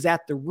who is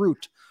at the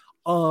root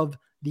of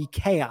the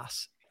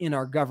chaos in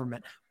our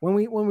government. When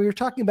we were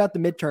talking about the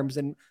midterms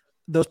and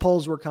those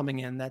polls were coming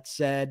in that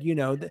said,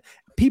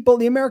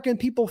 the American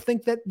people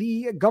think that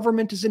the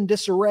government is in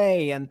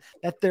disarray and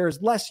that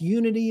there's less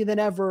unity than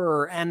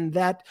ever and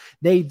that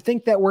they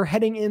think that we're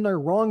heading in the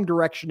wrong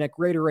direction at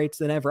greater rates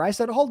than ever. I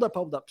said, hold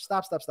up,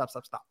 stop.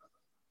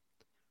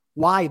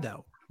 Why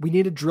though? We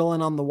need to drill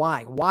in on the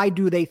why. Why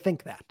do they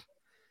think that?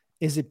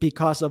 Is it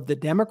because of the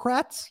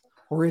Democrats?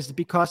 Or is it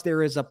because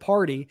there is a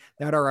party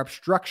that are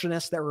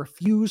obstructionists that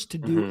refuse to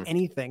do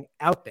anything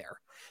out there?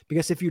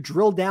 Because if you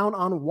drill down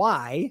on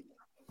why,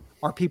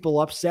 are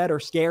people upset or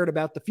scared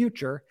about the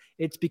future?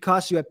 It's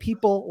because you have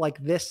people like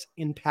this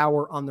in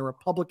power on the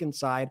Republican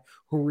side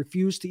who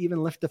refuse to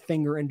even lift a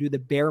finger and do the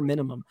bare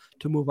minimum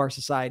to move our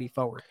society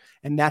forward.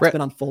 And that's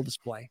been on full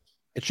display.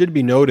 It should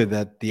be noted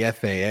that the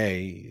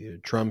FAA,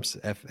 Trump's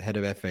head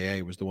of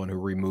FAA, was the one who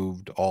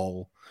removed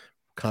all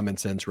common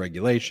sense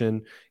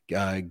regulation,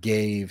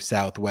 gave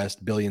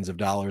Southwest billions of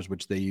dollars,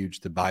 which they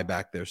used to buy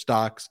back their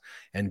stocks,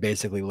 and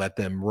basically let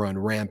them run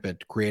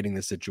rampant, creating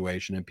the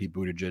situation. And Pete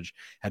Buttigieg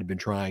had been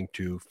trying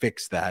to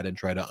fix that and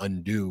try to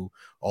undo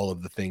all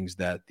of the things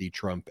that the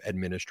Trump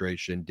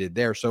administration did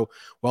there. So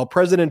while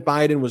President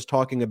Biden was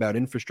talking about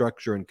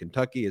infrastructure in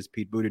Kentucky, as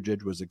Pete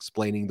Buttigieg was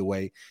explaining the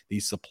way the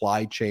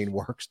supply chain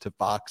works to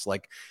Fox,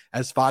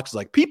 as Fox is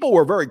like, people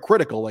were very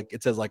critical,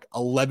 it says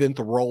 11th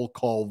roll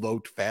call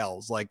vote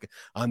fails,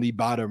 on the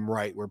bottom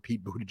right, where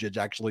Pete Buttigieg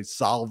actually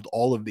solved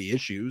all of the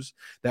issues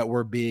that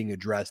were being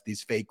addressed,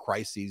 these fake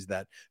crises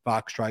that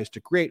Fox tries to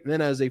create. And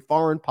then as a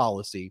foreign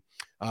policy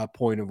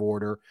point of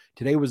order,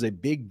 today was a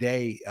big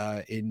day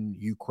in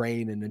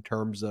Ukraine and in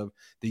terms of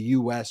the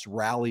U.S.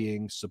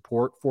 rallying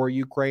support for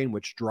Ukraine,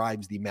 which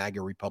drives the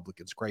MAGA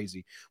Republicans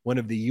crazy. One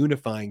of the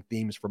unifying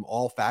themes from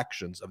all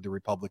factions of the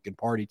Republican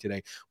Party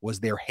today was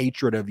their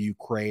hatred of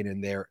Ukraine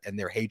and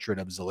their hatred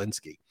of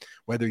Zelensky.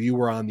 Whether you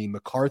were on the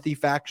McCarthy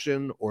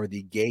faction or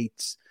the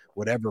Gates,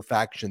 whatever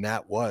faction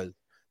that was,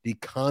 the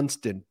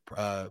constant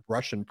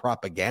Russian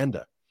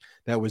propaganda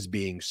that was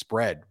being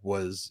spread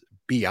was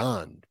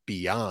beyond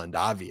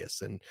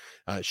obvious and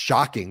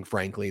shocking,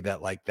 frankly,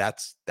 that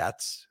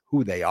that's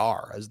who they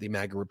are as the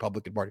MAGA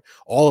Republican Party.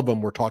 All of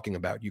them were talking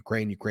about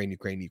Ukraine.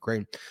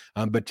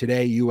 But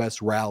today, U.S.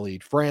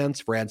 rallied France.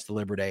 France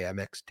delivered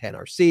AMX-10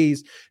 RCs.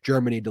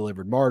 Germany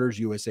delivered Martyrs.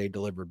 USA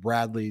delivered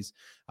Bradleys.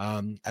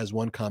 As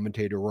one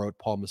commentator wrote,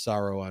 Paul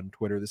Massaro on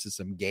Twitter, this is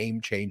some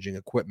game-changing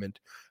equipment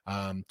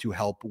to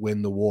help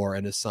win the war,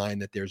 and a sign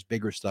that there's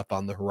bigger stuff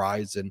on the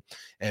horizon,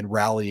 and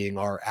rallying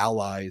our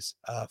allies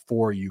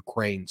for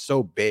Ukraine.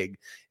 So big.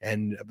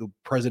 And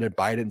President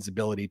Biden's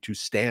ability to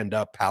stand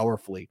up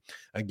powerfully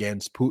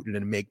against Putin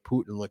and make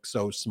Putin look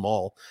so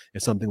small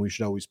is something we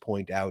should always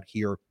point out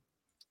here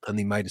on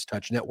the Midas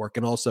Touch Network.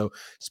 And also,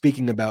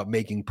 speaking about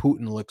making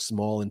Putin look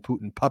small and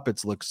Putin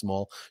puppets look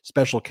small,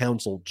 Special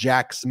Counsel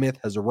Jack Smith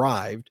has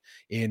arrived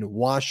in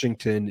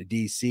Washington,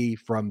 D.C.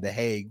 from The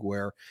Hague,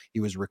 where he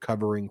was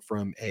recovering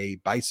from a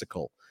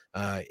bicycle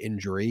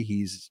injury.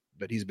 He's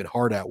been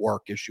hard at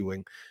work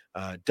issuing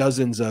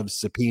dozens of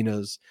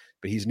subpoenas,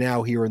 but he's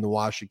now here in the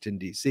Washington,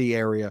 D.C.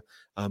 area.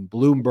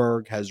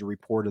 Bloomberg has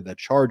reported that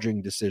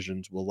charging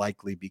decisions will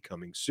likely be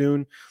coming soon.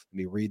 Let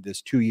me read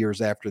this. 2 years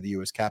after the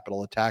U.S.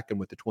 Capitol attack and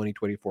with the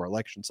 2024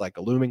 election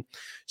cycle looming,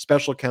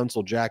 Special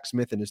Counsel Jack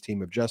Smith and his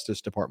team of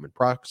Justice Department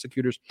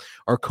prosecutors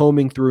are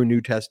combing through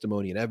new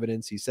testimony and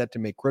evidence. He's set to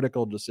make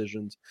critical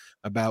decisions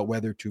about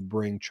whether to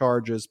bring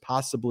charges,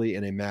 possibly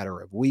in a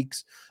matter of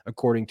weeks.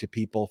 According to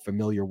people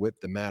familiar with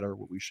the matter,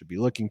 what we should be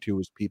looking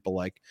to is people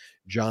like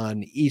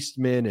John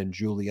Eastman and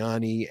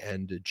Giuliani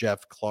and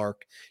Jeff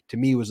Clark. To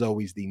me, was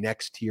always the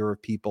next tier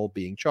of people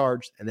being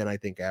charged. And then I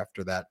think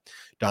after that,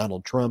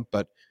 Donald Trump.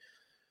 But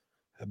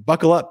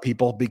buckle up,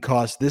 people,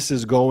 because this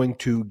is going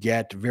to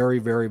get very,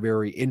 very,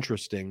 very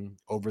interesting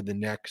over the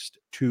next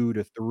 2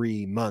 to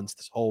 3 months.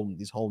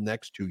 These whole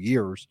next 2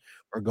 years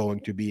are going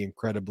to be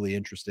incredibly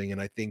interesting.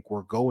 And I think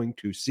we're going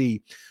to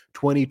see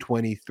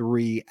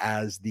 2023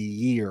 as the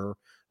year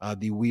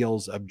the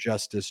wheels of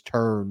justice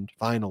turned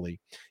finally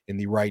in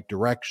the right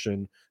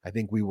direction. I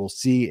think we will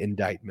see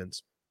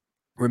indictments.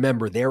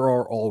 Remember, there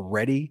are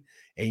already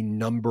a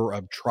number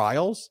of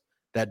trials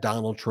that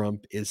Donald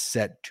Trump is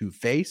set to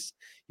face.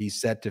 He's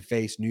set to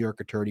face New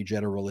York Attorney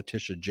General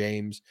Letitia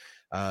James'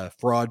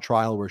 fraud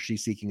trial, where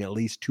she's seeking at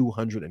least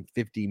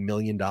 $250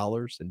 million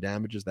in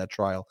damages. That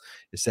trial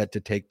is set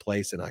to take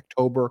place in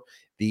October.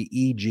 The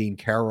E. Jean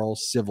Carroll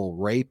civil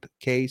rape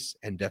case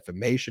and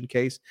defamation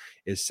case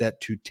is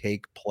set to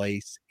take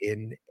place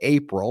in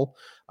April.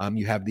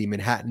 You have the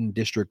Manhattan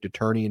District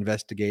Attorney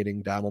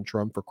investigating Donald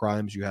Trump for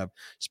crimes. You have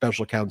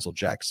Special Counsel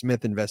Jack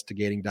Smith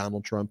investigating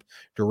Donald Trump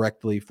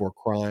directly for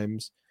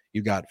crimes.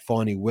 You got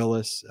Fani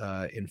Willis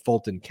in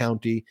Fulton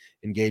County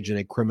engaged in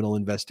a criminal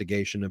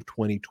investigation of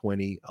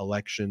 2020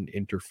 election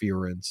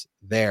interference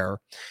there.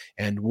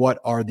 And what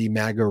are the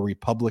MAGA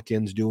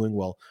Republicans doing?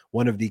 Well,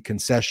 one of the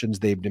concessions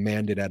they've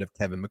demanded out of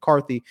Kevin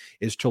McCarthy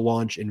is to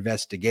launch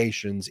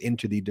investigations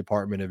into the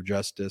Department of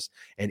Justice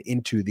and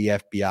into the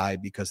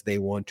FBI, because they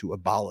want to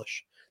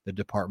abolish the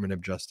Department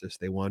of Justice.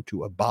 They want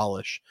to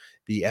abolish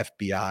the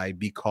FBI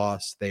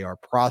because they are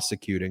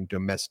prosecuting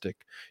domestic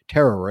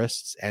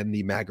terrorists, and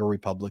the MAGA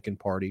Republican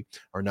Party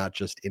are not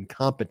just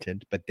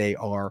incompetent, but they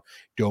are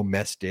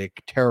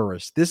domestic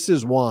terrorists. This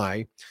is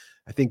why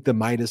I think the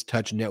Midas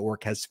Touch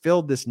Network has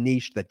filled this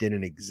niche that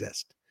didn't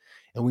exist.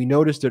 And we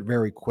noticed it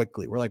very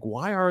quickly. We're like,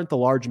 why aren't the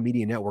large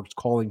media networks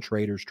calling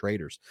traitors,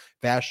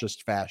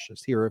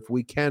 fascists? Here, if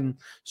we can,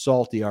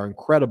 Salty, our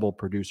incredible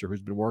producer who's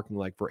been working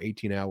for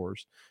 18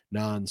 hours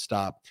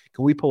nonstop,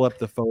 can we pull up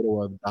the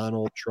photo of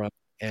Donald Trump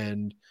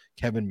and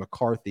Kevin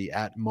McCarthy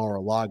at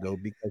Mar-a-Lago?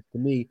 Because to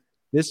me,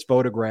 this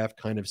photograph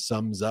kind of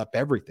sums up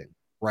everything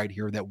right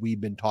here that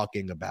we've been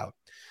talking about.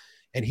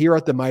 And here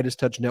at the Midas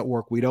Touch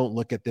Network, we don't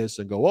look at this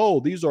and go, oh,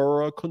 these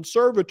are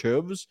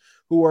conservatives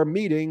who are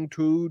meeting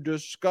to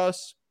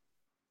discuss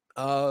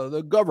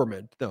the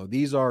government. No,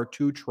 these are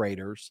two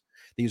traitors.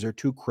 These are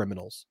two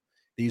criminals.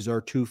 These are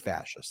two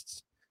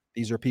fascists.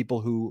 These are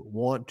people who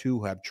want to,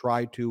 who have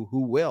tried to,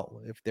 who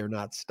will, if they're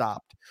not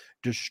stopped,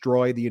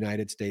 destroy the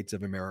United States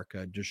of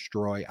America,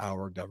 destroy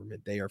our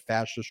government. They are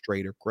fascist,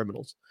 traitor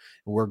criminals.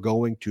 And we're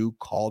going to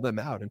call them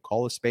out and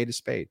call a spade a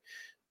spade.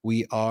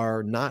 We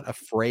are not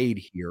afraid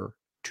here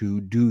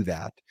to do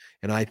that.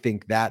 And I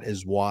think that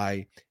is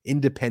why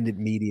independent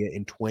media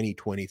in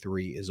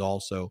 2023 is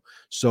also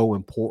so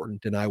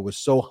important. And I was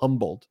so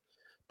humbled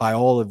by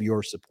all of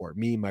your support,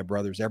 me, my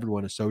brothers,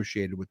 everyone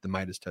associated with the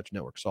Midas Touch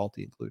Network,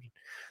 Salty included.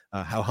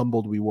 How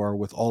humbled we were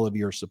with all of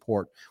your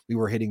support. We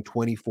were hitting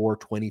 24,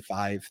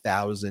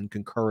 25,000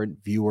 concurrent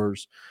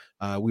viewers.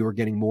 We were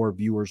getting more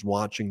viewers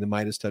watching the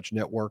Midas Touch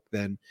Network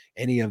than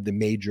any of the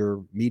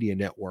major media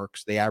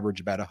networks. They average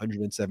about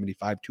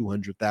 175,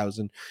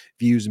 200,000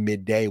 views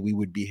midday. We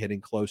would be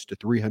hitting close to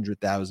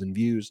 300,000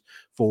 views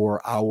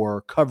for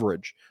our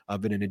coverage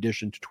of it, in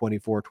addition to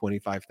 24,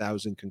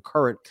 25,000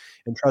 concurrent.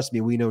 And trust me,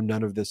 we know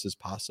none of this is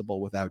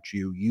possible without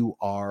you. You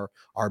are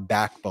our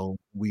backbone.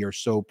 We are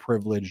so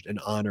privileged and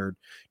honored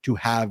to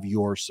have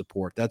your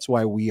support. That's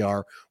why we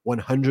are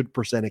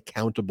 100%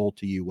 accountable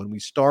to you. When we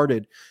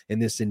started in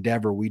this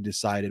endeavor, we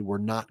decided we're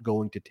not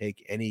going to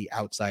take any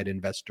outside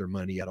investor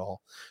money at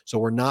all. So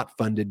we're not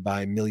funded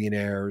by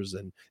millionaires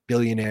and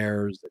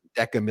billionaires and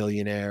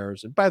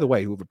decamillionaires. And by the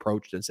way, who've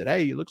approached and said,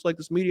 hey, it looks like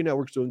this media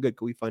network's doing good.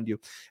 Can we fund you?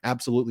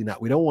 Absolutely not.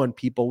 We don't want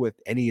people with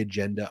any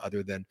agenda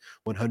other than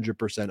 100%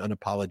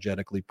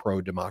 unapologetically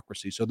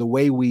pro-democracy. So the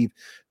way we've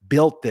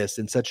built this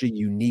in such a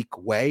unique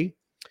way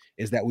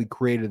is that we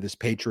created this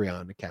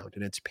Patreon account,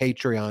 and it's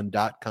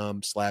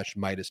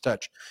patreon.com/Midas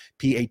Touch,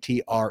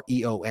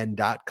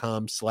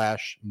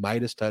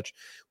 patreon.com/Midas Touch.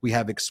 We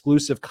have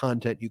exclusive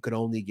content you can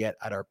only get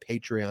at our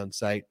Patreon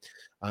site,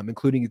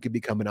 including you can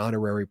become an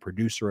honorary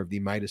producer of the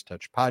Midas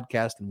Touch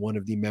podcast and one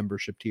of the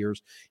membership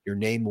tiers. Your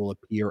name will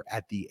appear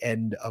at the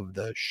end of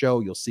the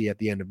show. You'll see at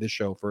the end of this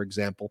show, for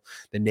example,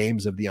 the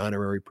names of the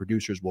honorary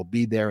producers will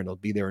be there, and they'll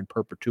be there in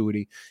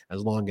perpetuity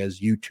as long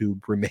as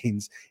YouTube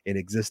remains in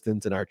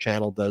existence and our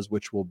channel does,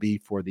 which will be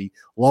for the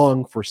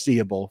long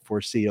foreseeable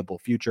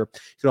future. You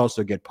can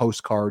also get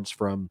postcards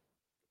from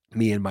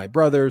me and my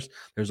brothers.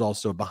 There's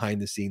also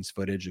behind the scenes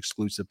footage,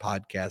 exclusive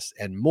podcasts,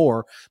 and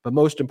more. But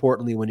most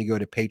importantly, when you go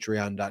to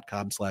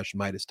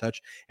patreon.com/Midas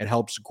Touch, it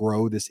helps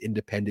grow this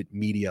independent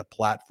media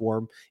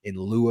platform in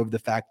lieu of the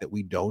fact that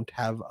we don't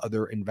have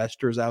other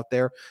investors out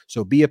there.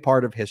 So be a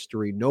part of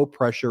history. No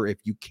pressure if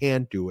you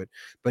can't do it.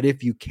 But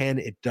if you can,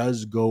 it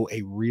does go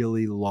a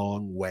really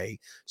long way.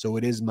 So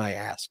it is my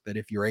ask that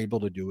if you're able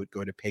to do it,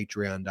 go to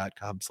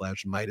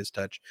patreon.com/Midas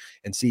Touch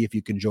and see if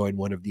you can join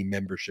one of the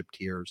membership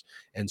tiers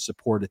and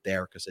support it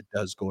there, because it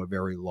does go a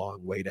very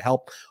long way to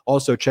help.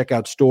 Also, check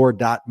out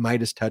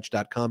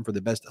store.midastouch.com for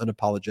the best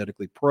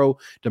unapologetically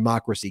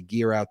pro-democracy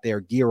gear out there.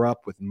 Gear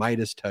up with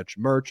Midas Touch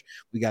merch.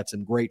 We got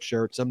some great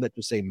shirts, some that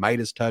just say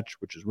Midas Touch,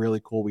 which is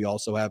really cool. We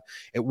also have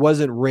It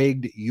Wasn't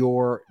Rigged,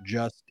 You're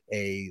Just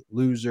a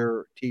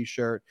Loser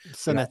t-shirt.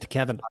 Send that to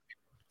Kevin.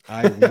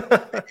 I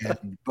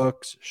and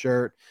books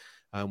shirt.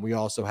 We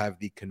also have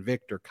the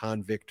Convict or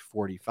Convict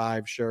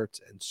 45 shirts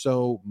and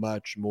so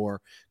much more.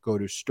 Go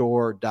to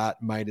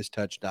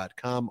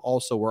store.midastouch.com.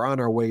 Also, we're on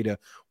our way to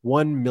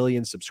 1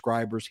 million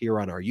subscribers here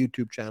on our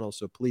YouTube channel.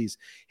 So please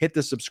hit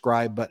the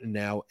subscribe button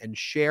now and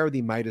share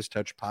the Midas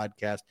Touch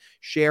podcast.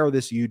 Share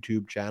this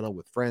YouTube channel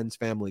with friends,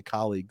 family,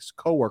 colleagues,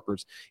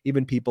 coworkers,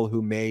 even people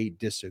who may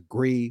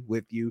disagree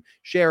with you.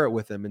 Share it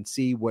with them and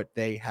see what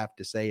they have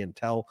to say and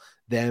tell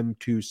them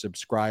to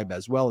subscribe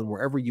as well. And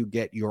wherever you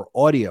get your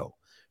audio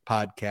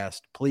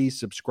podcast, please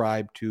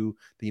subscribe to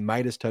the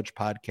Midas Touch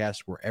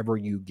podcast wherever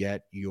you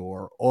get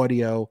your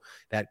audio.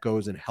 That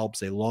goes and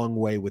helps a long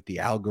way with the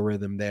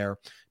algorithm there.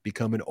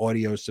 Become an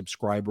audio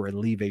subscriber and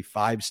leave a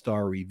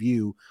 5-star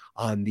review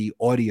on the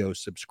audio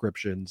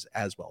subscriptions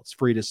as well. It's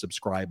free to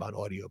subscribe on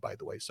audio, by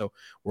the way. So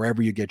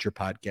wherever you get your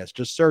podcast,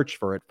 just search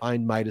for it.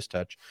 Find Midas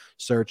Touch.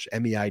 Search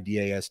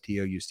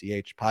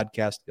MEIDASTOUCH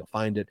podcast. You'll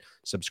find it.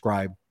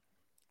 Subscribe.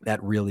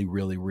 That really,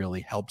 really,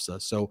 really helps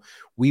us. So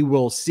we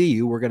will see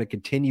you. We're going to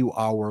continue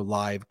our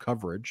live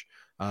coverage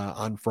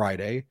on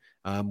Friday.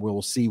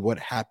 We'll see what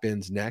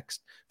happens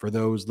next. For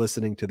those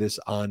listening to this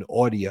on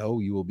audio,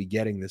 you will be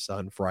getting this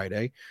on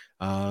Friday.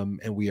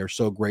 And we are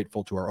so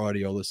grateful to our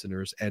audio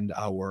listeners and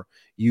our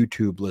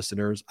YouTube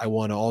listeners. I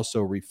want to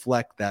also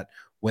reflect that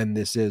when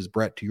this is,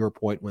 Brett, to your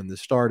point, when this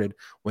started,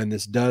 when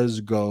this does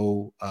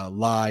go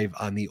live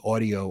on the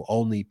audio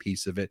only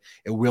piece of it,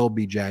 it will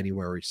be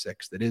January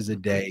 6th. It is a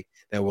day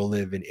that will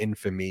live in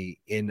infamy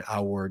in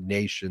our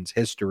nation's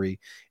history.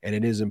 And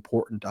it is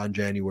important on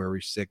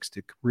January 6th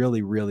to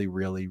really, really,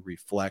 really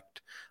reflect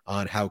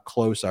on how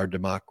close our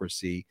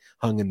democracy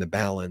hung in the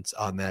balance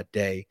on that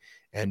day.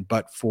 And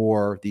but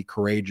for the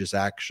courageous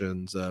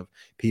actions of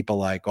people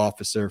like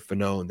Officer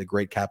Fanone, the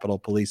great Capitol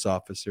Police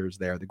officers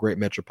there, the great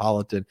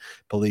Metropolitan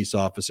Police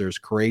officers,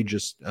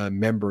 courageous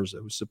members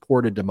who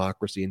supported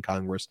democracy in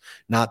Congress,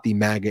 not the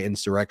MAGA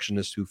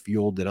insurrectionists who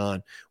fueled it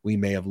on, we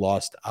may have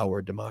lost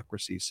our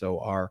democracy. So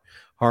our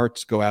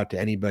hearts go out to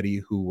anybody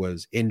who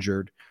was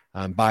injured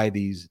by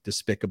these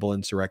despicable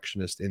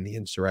insurrectionists in the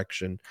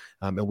insurrection.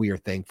 And we are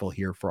thankful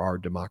here for our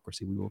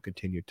democracy. We will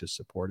continue to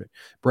support it.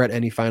 Brett,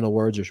 any final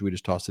words, or should we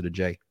just toss it to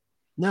Jay?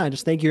 No,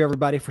 just thank you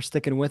everybody for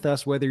sticking with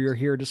us, whether you're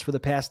here just for the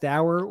past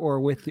hour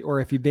or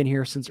if you've been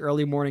here since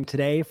early morning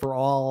today for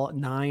all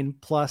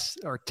 9+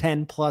 or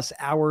 10+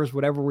 hours,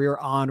 whatever we are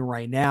on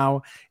right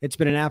now. It's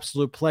been an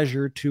absolute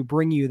pleasure to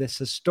bring you this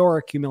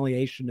historic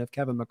humiliation of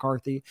Kevin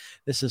McCarthy,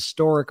 this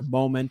historic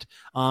moment.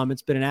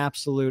 It's been an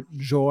absolute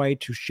joy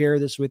to share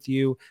this with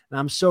you. And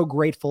I'm so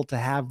grateful to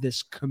have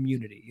this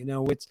community. You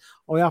know,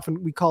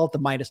 we call it the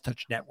Midas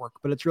Touch Network,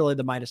 but it's really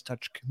the Midas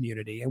Touch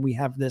community. And we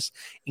have this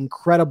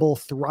incredible,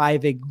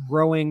 thriving,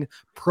 growing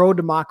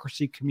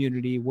pro-democracy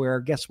community where,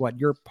 guess what?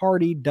 Your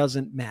party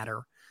doesn't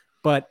matter,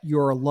 but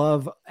your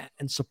love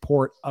and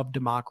support of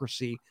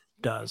democracy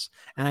does.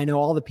 And I know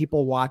all the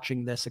people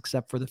watching this,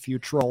 except for the few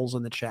trolls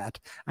in the chat,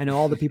 I know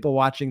all the people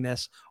watching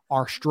this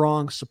are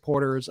strong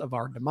supporters of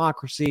our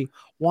democracy,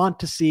 want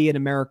to see an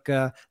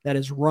America that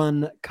is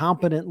run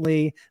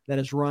competently, that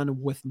is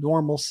run with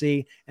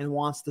normalcy, and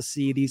wants to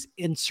see these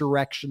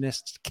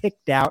insurrectionists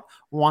kicked out,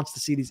 wants to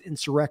see these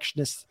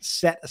insurrectionists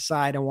set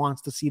aside, and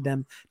wants to see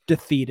them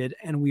defeated.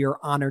 And we are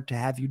honored to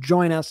have you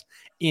join us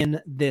in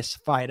this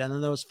fight. And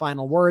in those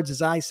final words,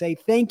 as I say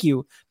thank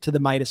you to the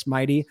Midas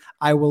Mighty,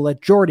 I will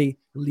let Jordy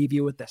leave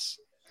you with this.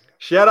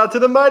 Shout out to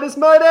the Midas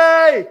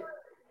Mighty!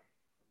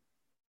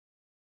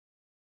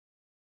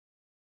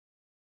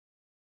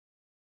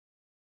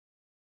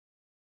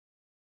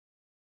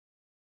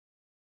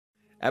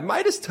 At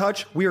Midas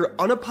Touch, we are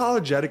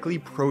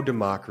unapologetically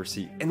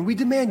pro-democracy, and we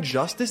demand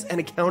justice and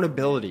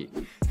accountability.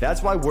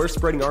 That's why we're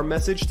spreading our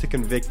message to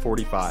Convict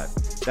 45.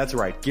 That's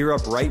right, gear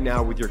up right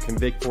now with your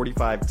Convict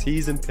 45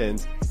 tees and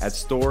pins at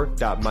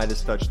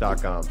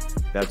store.midastouch.com.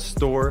 That's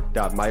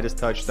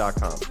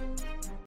store.midastouch.com.